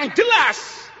jelas,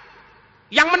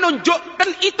 yang menunjukkan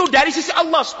itu dari sisi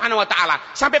Allah Subhanahu wa taala.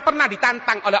 Sampai pernah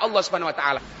ditantang oleh Allah Subhanahu wa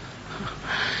taala.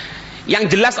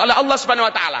 Yang jelas oleh Allah Subhanahu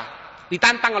wa taala.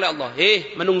 Ditantang oleh Allah.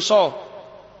 Menungso.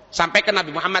 Sampaikan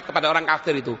Nabi Muhammad kepada orang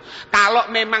kafir itu. Kalau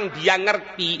memang dia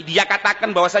ngerti, dia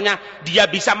katakan bahwasanya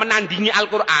dia bisa menandingi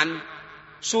Al-Quran,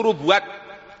 suruh buat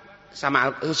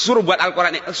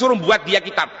Al-Quran, suruh buat dia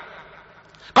kitab.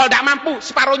 Kalau tidak mampu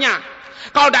separuhnya,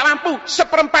 kalau tidak mampu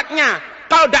seperempatnya,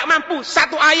 kalau tidak mampu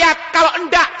satu ayat, kalau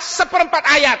enggak seperempat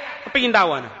ayat. Kepingin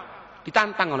tahu,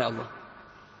 ditantang oleh Allah.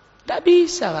 Tidak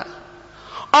bisa, Pak.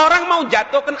 Orang mau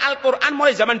jatuhkan Al-Quran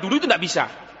mulai zaman dulu itu tidak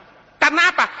bisa.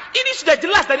 Karena apa? Ini sudah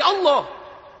jelas dari Allah.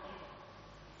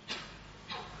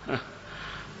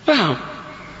 Paham?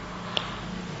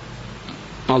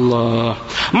 Allah.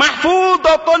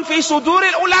 Mahfudhatun fi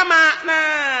suduril ulama.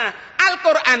 Nah,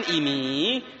 Al-Quran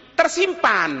ini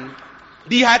tersimpan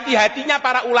di hati-hatinya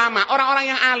para ulama, orang-orang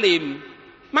yang alim.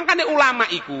 Makanya ulama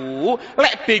itu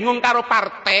lek bingung karo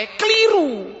partai,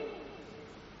 keliru.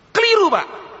 Keliru, Pak.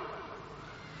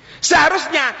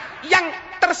 Seharusnya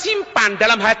yang tersimpan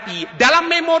dalam hati, dalam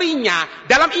memorinya,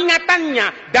 dalam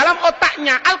ingatannya, dalam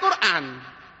otaknya Al-Quran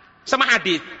sama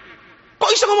hadis. Kok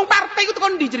bisa ngomong partai itu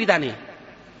kan diceritani?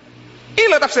 Ini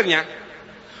loh tafsirnya.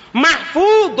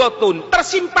 Mahfudhatun,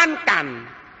 tersimpankan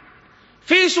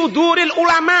fi suduril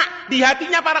ulama, di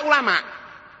hatinya para ulama.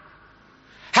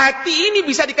 Hati ini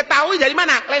bisa diketahui dari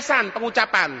mana? Lesan,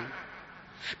 pengucapan.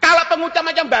 Kalau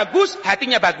pengucapannya bagus,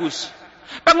 hatinya bagus.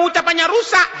 Pengucapannya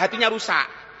rusak, hatinya rusak.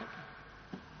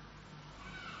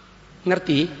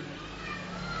 Ngerti?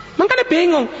 Makanya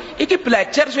bingung. Iki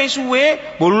belajar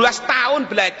suwe-suwe, 12 tahun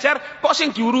belajar, kok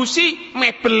sing diurusi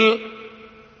mebel,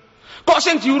 kok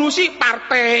sing diurusi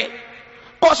partai,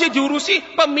 kok sing diurusi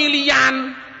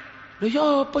pemilihan. Loh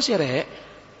ya apa sih, Rek?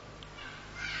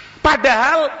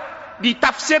 Padahal di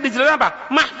tafsir dijelaskan apa?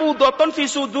 Mahfudhatun fi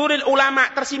suduril ulama,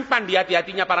 tersimpan di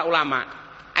hati-hatinya para ulama.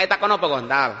 Ayo takon apa kon?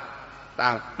 Tal.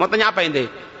 Mau tanya apa ini?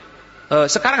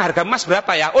 Sekarang harga emas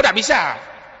berapa ya? Oh, enggak bisa.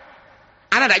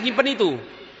 Ana tidak nyimpen itu.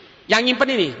 Yang nyimpen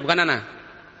ini bukan Ana.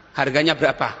 Harganya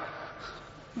berapa?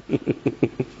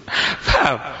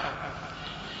 Paham?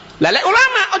 Lalek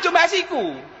ulama, ojo bahas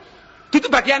iku. Itu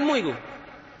bagianmu itu.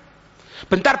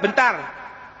 Bentar.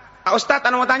 Pak Ustadz,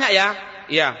 Ana mau tanya ya.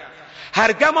 Iya.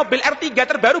 Harga mobil R3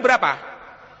 terbaru berapa?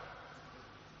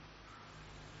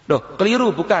 Loh,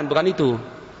 keliru, bukan itu.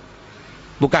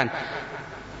 Bukan.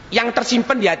 Yang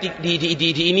tersimpan di hati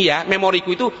di ini ya,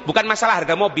 memoriku itu bukan masalah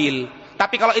harga mobil.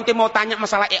 Tapi kalau inti mau tanya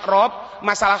masalah i'rab,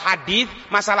 masalah hadis,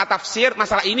 masalah tafsir,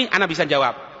 masalah ini, Ana bisa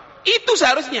jawab. Itu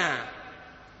seharusnya.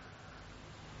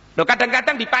 Loh,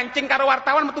 kadang-kadang dipancing karo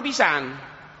wartawan metu pisan.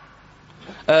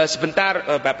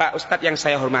 Sebentar, Bapak Ustadz yang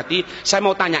saya hormati, saya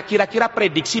mau tanya, kira-kira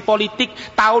prediksi politik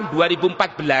tahun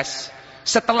 2014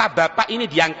 setelah Bapak ini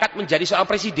diangkat menjadi seorang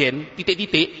presiden,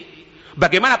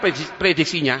 bagaimana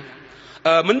prediksinya?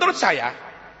 Menurut saya,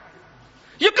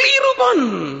 ya keliru kon.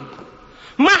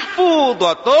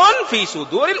 Mahfudhatun fi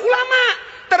suduril ulama,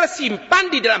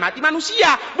 tersimpan di dalam hati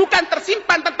manusia, bukan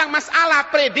tersimpan tentang masalah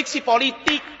prediksi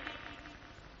politik.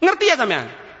 Ngerti ya sampean?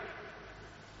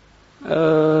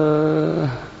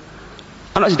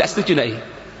 Ana tidak setuju ndak?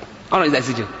 Ana tidak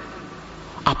setuju.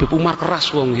 Habib Umar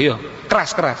keras wong, iya.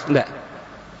 Keras, ndak?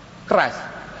 Keras.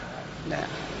 Ndak.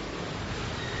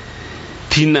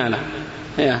 Dina lah.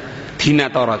 Ya,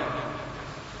 dina torot.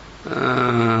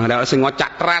 Ada sing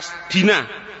ngocak keras dina.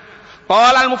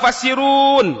 Qala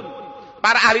al-mufassirun,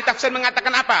 para ahli tafsir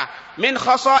mengatakan apa? Min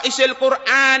khasaisil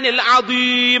Qur'anil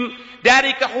azim,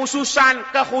 dari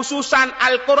kekhususan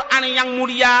Al-Qur'an yang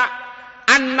mulia,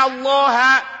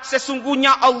 annallaha,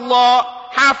 sesungguhnya Allah,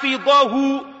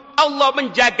 hafidhahu, Allah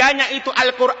menjaganya itu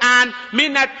Al-Qur'an,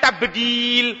 minat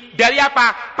tabdil, dari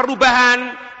apa? Perubahan,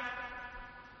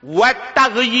 wat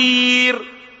taghyir,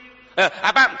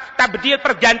 tabdil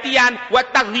pergantian, wa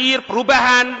taghyir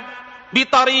perubahan,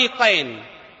 bitariqain.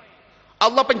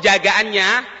 Allah penjagaannya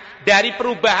dari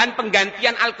perubahan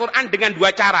penggantian Al-Qur'an dengan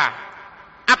dua cara.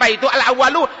 Apa itu?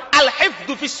 Al-awwalu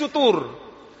al-hifdzu fis sutur.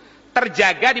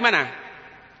 Terjaga di mana?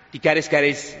 Di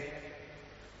garis-garis.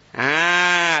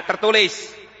 Tertulis.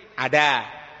 Ada.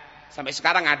 Sampai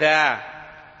sekarang ada.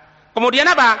 Kemudian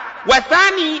apa?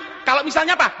 Wathani, kalau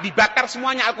misalnya apa? Dibakar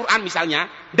semuanya Al-Qur'an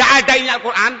misalnya, tidak ada ini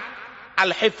Al-Qur'an,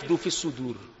 al-hifdzu fis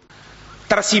sudur.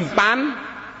 Tersimpan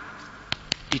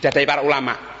di dadai para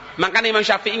ulama. Maka Imam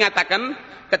Syafi'i mengatakan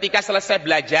ketika selesai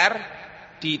belajar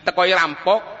ditekoi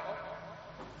rampok,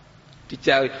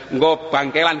 nggo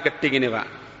bangkelan geding ini, Pak.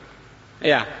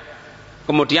 Ya.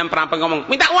 Kemudian perampok ngomong,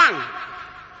 "Minta uang."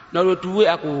 "Naruh duit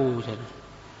aku."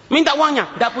 "Minta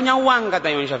uangnya." "Enggak punya uang,"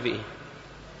 kata Imam Syafi'i.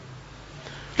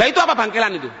 Nah itu apa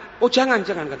bangkelan itu? "Oh jangan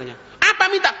katanya."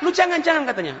 "Apa minta?" "Lu jangan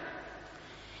katanya."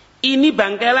 Ini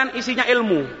bangkelan isinya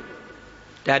ilmu.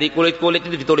 Dari kulit-kulit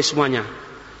itu ditulis semuanya.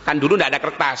 Kan dulu tidak ada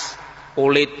kertas,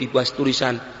 kulit dibuat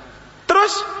tulisan.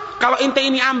 Terus kalau ente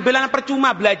ini ambilan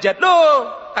percuma belajar,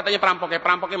 loh katanya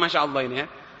perampoknya masya Allah ini ya.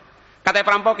 Katanya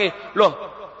perampoknya, loh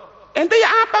ente ya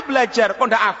apa belajar, kok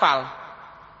ndak hafal?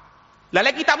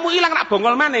 Lalu kitabmu hilang nak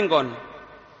bongol maneng kon.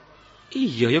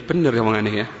 Iya ya bener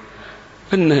omongannya ya.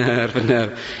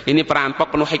 Bener. Ini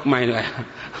perampok penuh hikmah ini.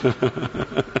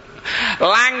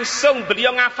 Langsung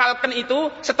beliau ngafalkan itu.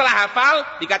 Setelah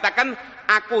hafal dikatakan,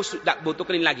 aku sudah butuh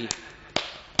ini lagi.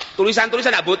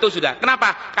 Tulisan-tulisan tidak butuh sudah.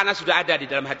 Kenapa? Karena sudah ada di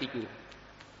dalam hatiku.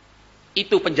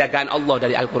 Itu penjagaan Allah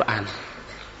dari Al-Quran.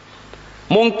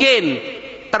 Mungkin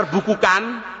terbukukan,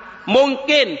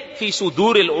 mungkin fi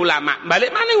suduril ulama.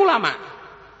 Balik mana ulama?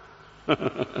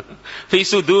 Fi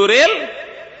suduril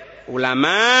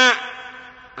ulama.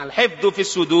 Al-hifdzu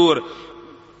fis sudur.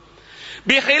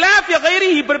 Bi khilafi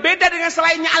ghairihi, berbeda dengan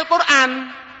selainnya Al-Qur'an.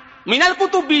 Minal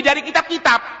kutubi, dari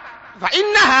kitab-kitab. Fa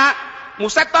innaha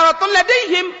musattaratun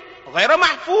ladaihim ghairu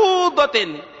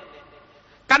mahfudzatin.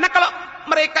 Karena kalau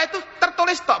mereka itu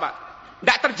tertulis tok, Pak.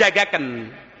 Enggak terjagakan.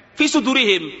 Fi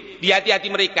sudurihim, di hati-hati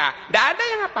mereka. Enggak ada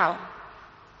yang hafal.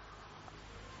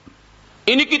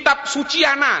 Ini kitab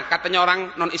suciana katanya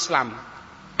orang non-Islam.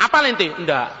 Apa ente?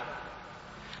 Enggak.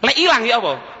 Lek hilang ya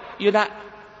apa? Ya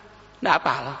enggak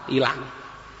apa, hilang.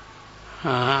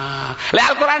 Lek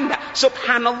Al-Qur'an enggak.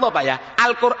 Subhanallah Pak ya.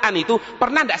 Al-Qur'an itu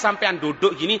pernah enggak sampean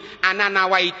duduk gini, ana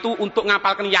nawaitu untuk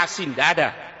ngapalkan Yasin, enggak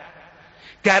ada.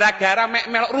 Gara-gara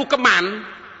melok rukeman.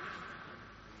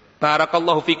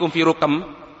 Barakallahu fikum fi rukem.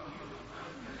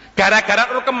 Gara-gara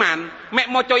rukeman, mek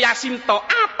maca Yasin to,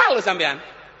 apa lo sampean?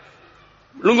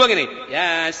 Lungguh gini,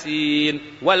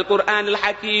 Yasin wal Qur'anil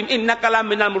Hakim innaka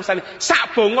laminal mursalin.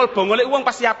 Sak bongol-bongole wong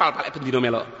pasti hafal Pak bendino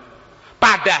melok.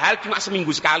 Padahal cuma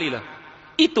seminggu sekali loh.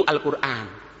 Itu Al-Qur'an.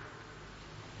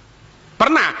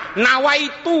 Pernah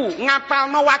nawaitu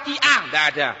ngapalno waqiah, enggak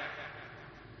ada.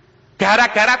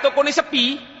 Gara-gara toko ini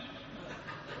sepi.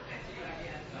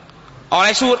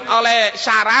 Oleh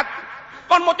syarat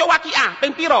kon maca waqiah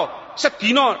ping pira?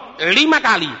 Sedina 5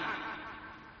 kali.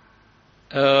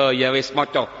 Ya wis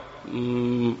maca.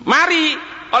 Mari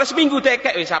oleh seminggu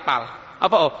dekek wis hafal.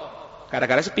 Apa?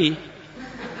 Gara-gara sepi.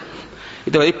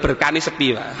 Itu berkani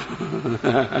sepi, Pak.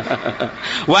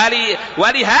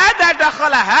 Wali hada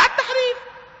dakhalaha tahrif.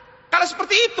 Kalau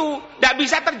seperti itu, tidak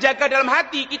bisa terjaga dalam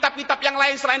hati. Kitab-kitab yang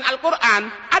lain selain Al-Quran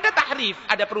ada tahrif,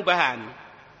 ada perubahan.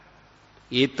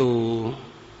 Itu.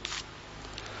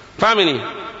 Paham ini?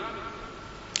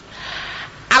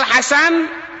 Al-Hasan,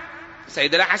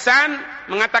 Sayyidina Hasan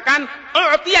mengatakan,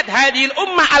 "U'tiyat hadhil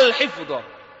ummah al-hifdh."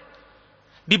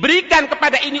 Diberikan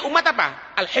kepada ini umat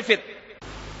apa? Al-hifdh.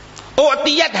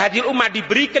 U'tiyat hadhil ummah,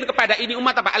 diberikan kepada ini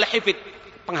umat apa? Al-hifdh,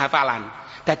 penghafalan.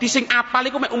 Jadi sing apal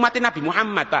iku mek umat Nabi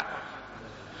Muhammad, Pak.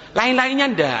 Lain-lainnya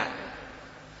ndak.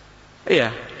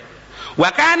 Iya. Wa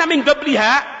kana min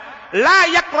qabliha la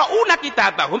yaqra'una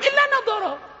kitabahum illa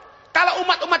nadhara. Kalau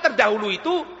umat-umat terdahulu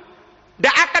itu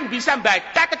tidak akan bisa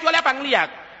baca kecuali apa? Ngelihat.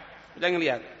 Jangan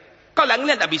ngelihat. Kalau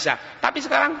ngelihat tak bisa. Tapi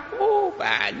sekarang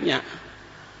banyak.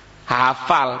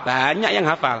 Hafal, banyak yang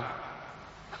hafal.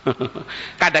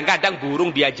 Kadang-kadang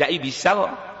burung diajai bisa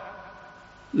kok.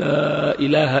 La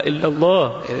ilaha illallah.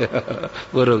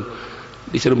 Burung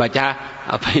disuruh baca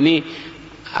apa ini?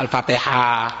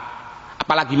 Al-Fatihah.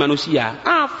 Apalagi manusia,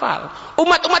 hafal.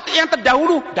 Umat-umat yang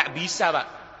terdahulu tidak bisa, Pak.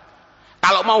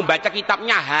 Kalau mau baca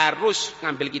kitabnya harus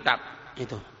ngambil kitab.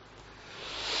 Itu.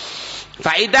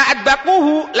 Fa idza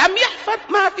adbaquhu lam yahfad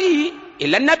ma fihi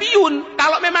illa nabiyun.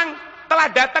 Kalau memang telah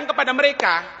datang kepada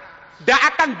mereka, tidak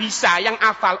akan bisa yang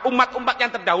hafal umat-umat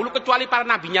yang terdahulu kecuali para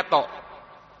nabinya tok.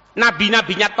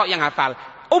 Nabi-nabinya tok yang hafal.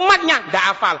 Umatnya tidak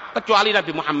hafal kecuali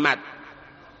Nabi Muhammad.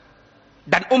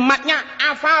 Dan umatnya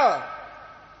hafal.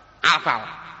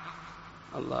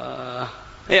 Allah.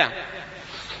 Ya.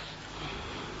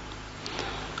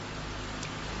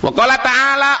 Wa qala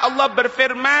ta'ala, Allah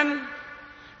berfirman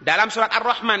dalam surat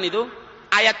Ar-Rahman itu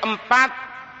ayat 4,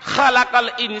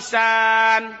 khalaqal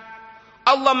insan.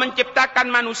 Allah menciptakan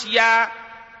manusia,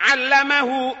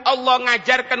 'allamahu, Allah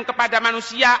ngajarkan kepada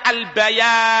manusia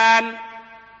al-bayan.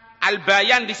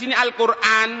 Al-bayan di sini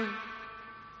Al-Qur'an.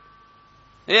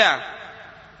 Ya.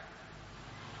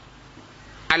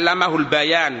 'Allamahul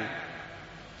bayan.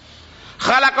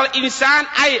 Khalaqal insan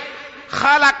ay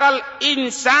khalaqal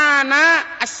insana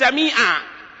as-sami'a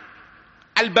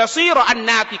al-basira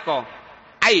an-natiqa.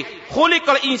 Ay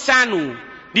khuliqal insanu,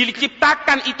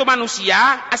 diciptakan itu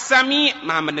manusia, as-sami'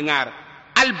 maha mendengar,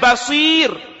 al-basir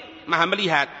maha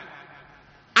melihat,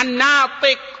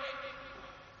 an-natiq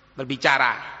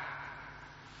berbicara.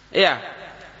 Ya.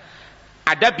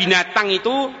 Ada binatang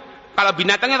itu, kalau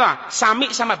binatang itu sami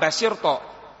sama basir tok.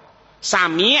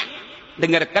 Sami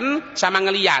dengarkan sama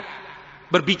ngelihat.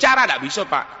 Berbicara tidak bisa,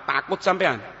 Pak. Takut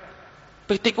sampean.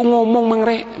 Pitikku ngomong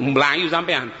mengre, melayu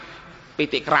sampean.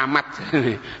 Pitik keramat.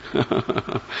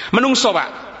 Menungso, Pak.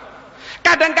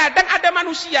 Kadang-kadang ada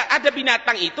manusia, ada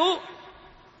binatang itu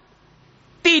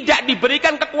tidak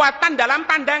diberikan kekuatan dalam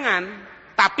pandangan,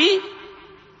 tapi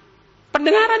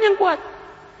pendengaran yang kuat.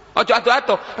 Ojo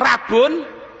ado-ado, rabun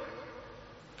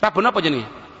apa jenis?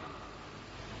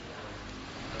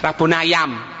 Rabun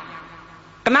ayam.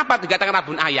 Kenapa dikatakan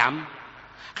rabun ayam?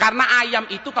 Karena ayam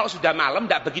itu kalau sudah malam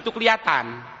tidak begitu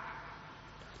kelihatan,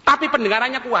 tapi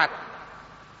pendengarannya kuat,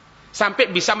 sampai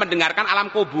bisa mendengarkan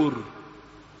alam kubur.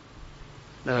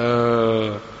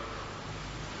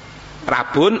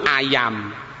 Rabun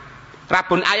ayam.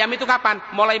 Rabun ayam itu kapan?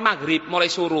 Mulai maghrib, mulai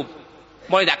surup,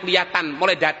 mulai tidak kelihatan,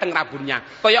 mulai datang rabunnya.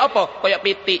 Kayak apa? Kayak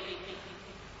pitik.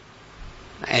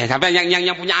 Sampai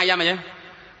yang punya ayam aja,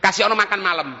 kasih orang makan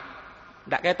malam,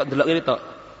 tidak kayak tok delok ini tok,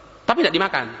 tapi tidak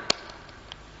dimakan.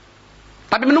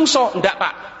 Tapi menungso, tidak,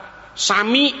 Pak.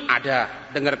 Sami ada,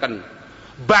 dengarkan.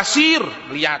 Basir,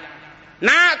 lihat.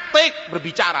 Natik,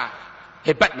 berbicara.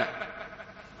 Hebat enggak?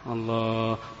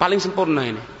 Allah, paling sempurna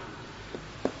ini.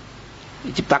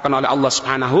 Diciptakan oleh Allah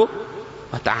Subhanahu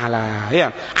wa ta'ala.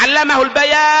 Ya. Allamahul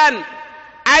bayan.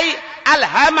 Ay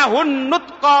alhamahun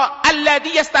nutqa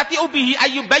alladhi yastati'u bihi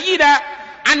ayyubayyina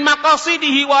an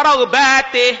maqasidihi wa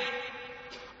raghbatih.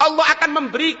 Allah akan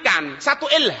memberikan satu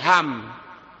ilham,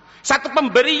 satu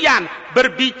pemberian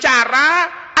berbicara,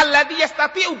 alladzi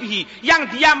yastati'u bihi, yang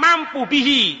dia mampu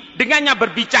bihi, dengannya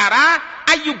berbicara,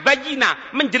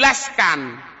 ayyubayyina, menjelaskan,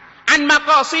 an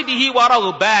maqasidihi wa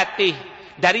raghbatih,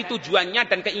 dari tujuannya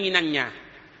dan keinginannya.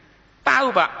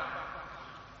 Tahu, Pak,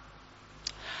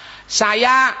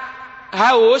 saya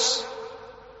haus,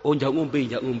 njak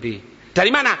ngombe. Dari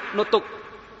mana? Nutuk.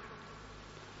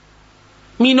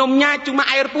 Minumnya cuma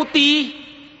air putih,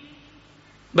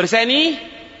 berseni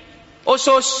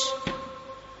usus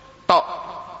tok.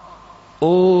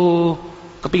 Oh,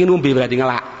 kepingin ngombe berarti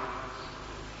ngelak.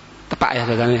 Tepak ya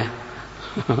saudara.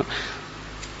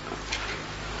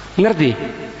 Ngerti?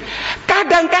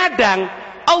 Kadang-kadang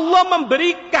Allah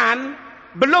memberikan,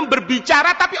 belum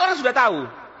berbicara tapi orang sudah tahu.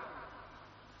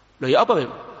 Loh ya apa?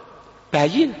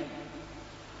 Bayin.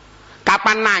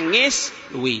 Kapan nangis,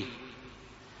 luwi.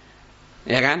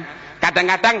 Ya kan?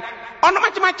 Kadang-kadang ono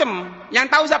macam-macam. Yang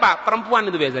tahu siapa? Perempuan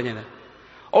itu biasanya.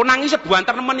 Oh, nangisnya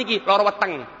buantar nemen iki, loro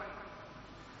weteng.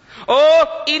 Oh,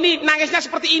 ini nangisnya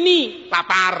seperti ini,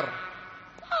 lapar.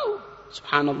 Oh,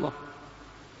 subhanallah.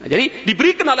 Nah, jadi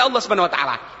diberikan oleh Allah Subhanahu wa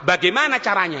taala. Bagaimana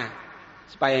caranya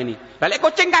supaya ini? Balik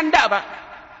kucing kan ndak, Pak.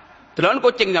 Delon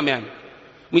kucing sampean.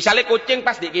 Misalnya kucing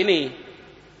pas di gini.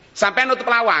 Sampai nutup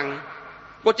lawang.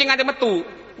 Kucing ate metu.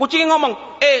 Kucing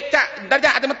ngomong, "Cak, bentar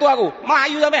Cak, ate metu aku."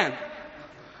 Melayu sampean.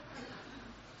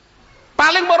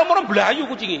 Paling moro-moro belayu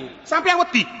kucing ini. Sampai yang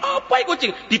wedi. Apa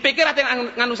kucing? Dipikir ate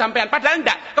nganu sampean, padahal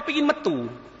ndak, kepingin metu.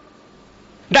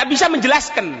 Ndak bisa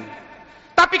menjelaskan.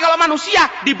 Tapi kalau manusia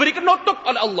diberikan nutuk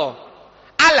oleh Allah.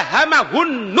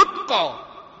 Alhamahun nutqa.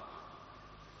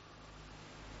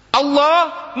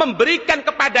 Allah memberikan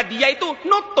kepada dia itu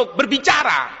nutuk,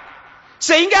 berbicara.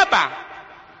 Sehingga apa?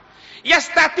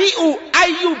 Yastati'u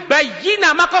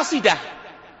ayyubayyina maqasidah.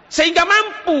 Sehingga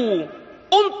mampu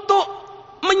untuk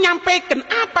menyampaikan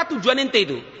apa tujuan ente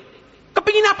itu.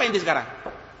 Kepingin apa ente sekarang?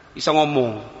 Bisa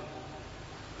ngomong.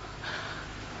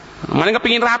 Mana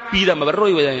kepingin rapi dah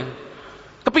baru ya.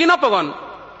 Kepingin apa kon?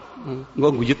 Gua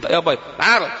guyut apa?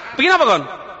 Tar, kepingin apa kon?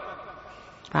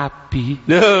 Rapi.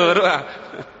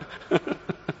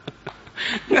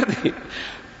 Ngerti?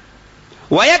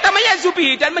 Wa yatamayyazu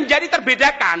bihi, dan menjadi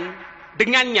terbedakan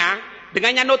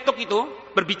dengannya nutuk itu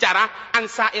berbicara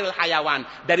ansail hayawan,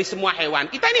 dari semua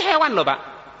hewan. Kita ini hewan loh, Pak.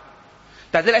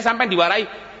 Dadi lek sampean diwarai,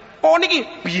 "Oh niki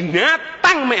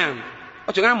binatang mean."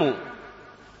 Ojo ngamuk.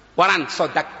 Waran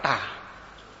sodakta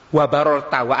wa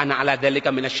barorta wa ana ala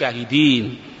dzalika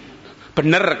minasyahidin.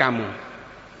 Bener kamu.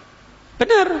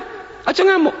 Bener. Ojo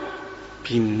ngamuk.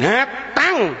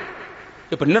 Binatang.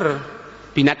 Ya bener.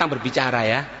 Binatang berbicara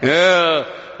ya.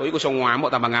 Oh iku iso ngamuk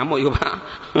tambah ngamuk iku, Pak.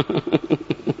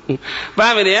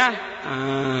 Paham ini ya?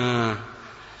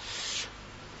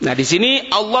 Nah, di sini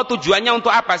Allah tujuannya untuk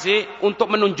apa sih?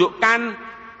 Untuk menunjukkan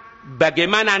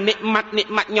bagaimana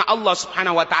nikmat-nikmatnya Allah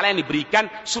Subhanahu wa taala yang diberikan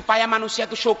supaya manusia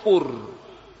itu syukur.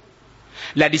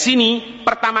 Nah, di sini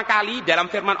pertama kali dalam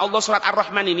firman Allah surat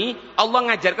Ar-Rahman ini,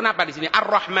 Allah ngajarkan apa di sini?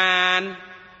 Ar-Rahman.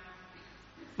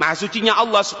 Maha sucinya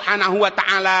Allah Subhanahu wa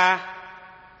taala.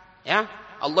 Ya,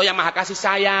 Allah yang Maha kasih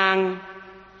sayang.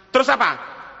 Terus apa?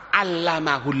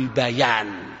 Allamahul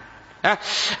bayan.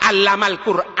 Allamal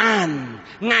Quran,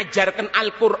 ngajarkan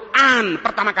Al-Quran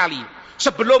pertama kali.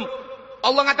 Sebelum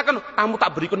Allah mengatakan kamu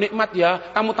tak berikan nikmat ya,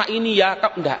 kamu tak ini ya,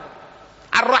 enggak.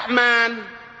 Ar-Rahman,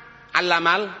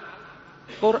 allamal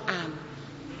Quran.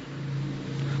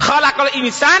 Khalaqal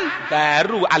insan,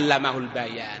 baru allamahul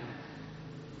bayan.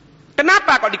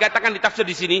 Kenapa kok dikatakan di tafsir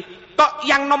di sini? Kok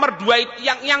yang nomor 2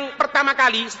 yang pertama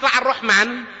kali setelah Ar-Rahman,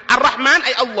 Ar-Rahman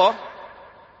ay Allah.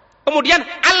 Kemudian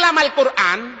allamal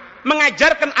Quran,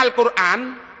 mengajarkan Al-Quran.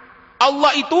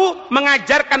 Allah itu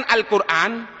mengajarkan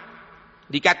Al-Quran,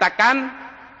 dikatakan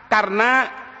karena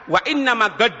wa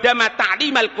innama qaddama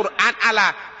ta'limal Quran ala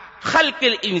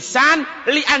khalqil insan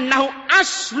li'annahu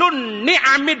aslun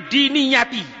ni'amid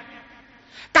diniyati.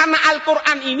 Karena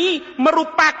Al-Quran ini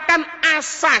merupakan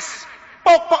asas,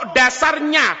 pokok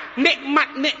dasarnya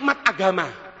nikmat-nikmat agama.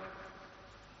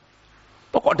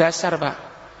 Pokok dasar, Pak.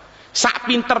 Sak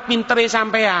pinter-pintere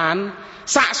sampean,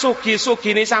 sak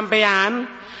sugih-sugihne sampean,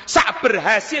 sak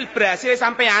berhasil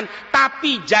sampean,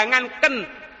 tapi jangankan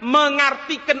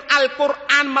mengartikan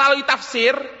Al-Quran melalui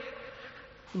tafsir,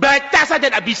 baca saja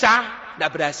tidak bisa,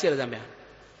 tidak berhasil sampean.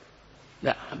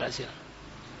 Tidak berhasil.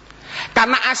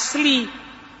 Karena asli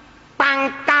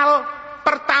pangkal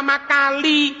pertama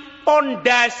kali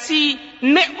pondasi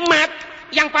nikmat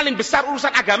yang paling besar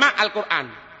urusan agama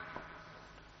Al-Quran.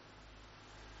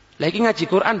 Lagi ngaji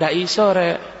Quran ndak iso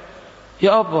rek.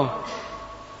 Ya apa?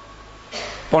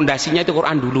 Pondasinya itu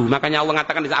Quran dulu. Makanya Allah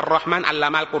mengatakan di Ar-Rahman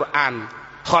allamal Quran.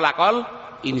 Khalaqal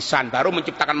insan, baru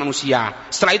menciptakan manusia.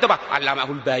 Setelah itu apa?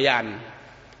 Allamahul bayan.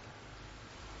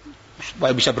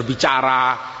 Supaya bisa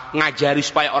berbicara, ngajari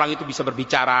supaya orang itu bisa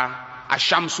berbicara.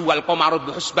 Asyamsu wal qamaru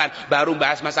bihusban, baru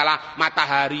bahas masalah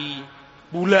matahari,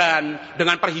 bulan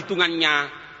dengan perhitungannya,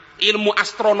 ilmu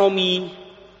astronomi,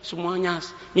 semuanya.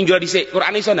 Minggu dhisik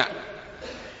Quran iso ndak?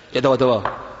 Ya tahu.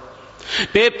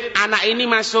 Beb,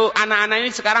 anak-anak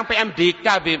ini sekarang PMDK,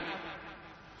 Beb.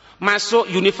 Masuk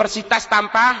universitas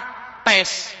tanpa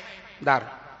tes.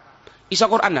 Bentar. Iso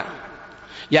Quran enggak?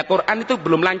 Ya Quran itu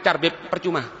belum lancar, Beb,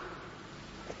 percuma.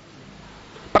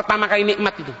 Pertama kali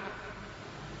nikmat itu.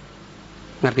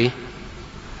 Ngerti?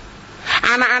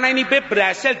 Anak-anak ini, Beb,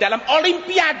 berhasil dalam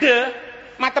olimpiade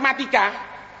matematika.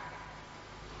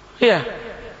 Iya.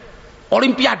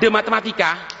 Olimpiade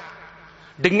matematika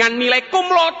dengan nilai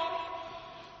kumlot.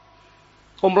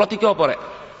 Kumlot itu apa, Rek?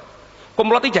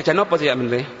 Kumlot itu jajan apa sih ya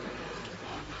bener?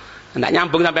 Ndak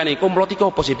nyambung sampai nih. Kumlot itu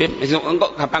apa sih, Beb?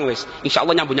 Engkau gampang wis.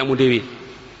 Insyaallah nyambung dewi.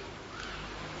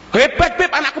 Hebat, Beb,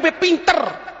 anakku Beb pinter.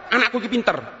 Anakku ki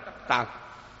pinter. Tak.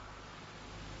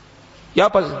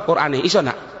 Ya apa Qur'ane? Iso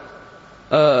ndak?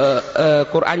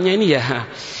 Qur'annya ini ya.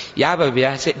 Ya apa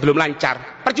ya? Belum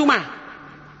lancar. Percuma.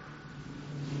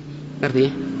 Ngerti?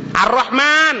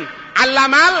 Ar-Rahman,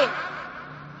 allamal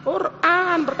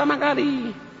Quran pertama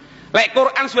kali. Lek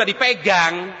Quran sudah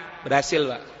dipegang, berhasil,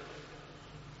 Pak.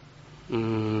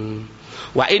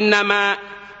 Wa innama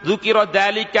dzukira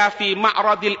dzalika fi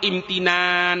ma'radil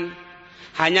imtinan.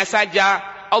 Hanya saja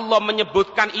Allah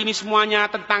menyebutkan ini semuanya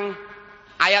tentang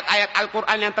ayat-ayat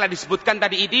Al-Quran yang telah disebutkan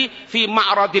tadi ini fi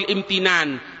ma'radil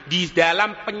imtinan, di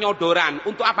dalam penyodoran.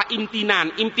 Untuk apa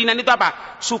imtinan? Imtinan itu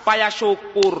apa? Supaya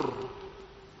syukur.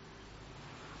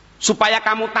 Supaya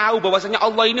kamu tahu bahwasanya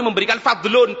Allah ini memberikan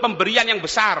fadlun, pemberian yang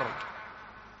besar.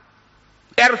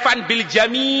 Irfan bil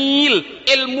jamil,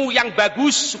 ilmu yang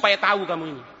bagus, supaya tahu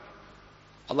kamu ini.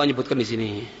 Allah nyebutkan di sini.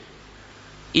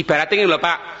 Ibaratnya loh,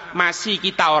 Pak, masih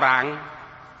kita orang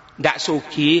ndak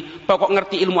sugi, pokok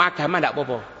ngerti ilmu agama ndak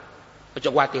apa-apa. Ojo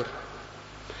khawatir.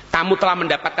 Kamu telah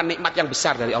mendapatkan nikmat yang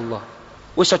besar dari Allah.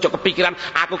 Wis ojo kepikiran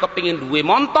aku kepingin duwe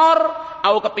motor,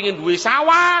 aku kepingin duwe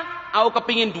sawah, aku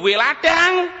kepingin duwe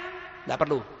ladang, nggak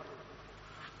perlu.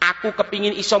 Aku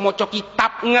kepingin iso maca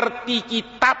kitab, ngerti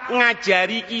kitab,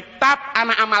 ngajari kitab,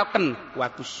 anak amalken,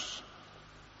 bagus.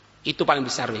 Itu paling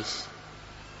besar wis.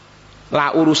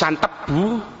 Lah urusan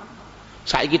tebu,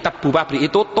 saiki tebu pabrik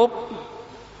tutup,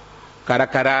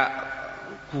 gara-gara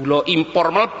gula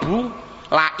impor mlebu,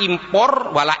 lah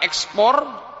impor, wala ekspor,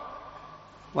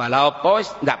 wala apa,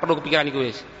 nggak perlu kepikiran iku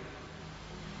wis.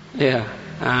 Ya,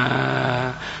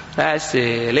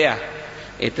 hasil ya,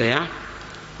 itu ya.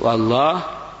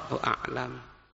 Wallahu a'lam.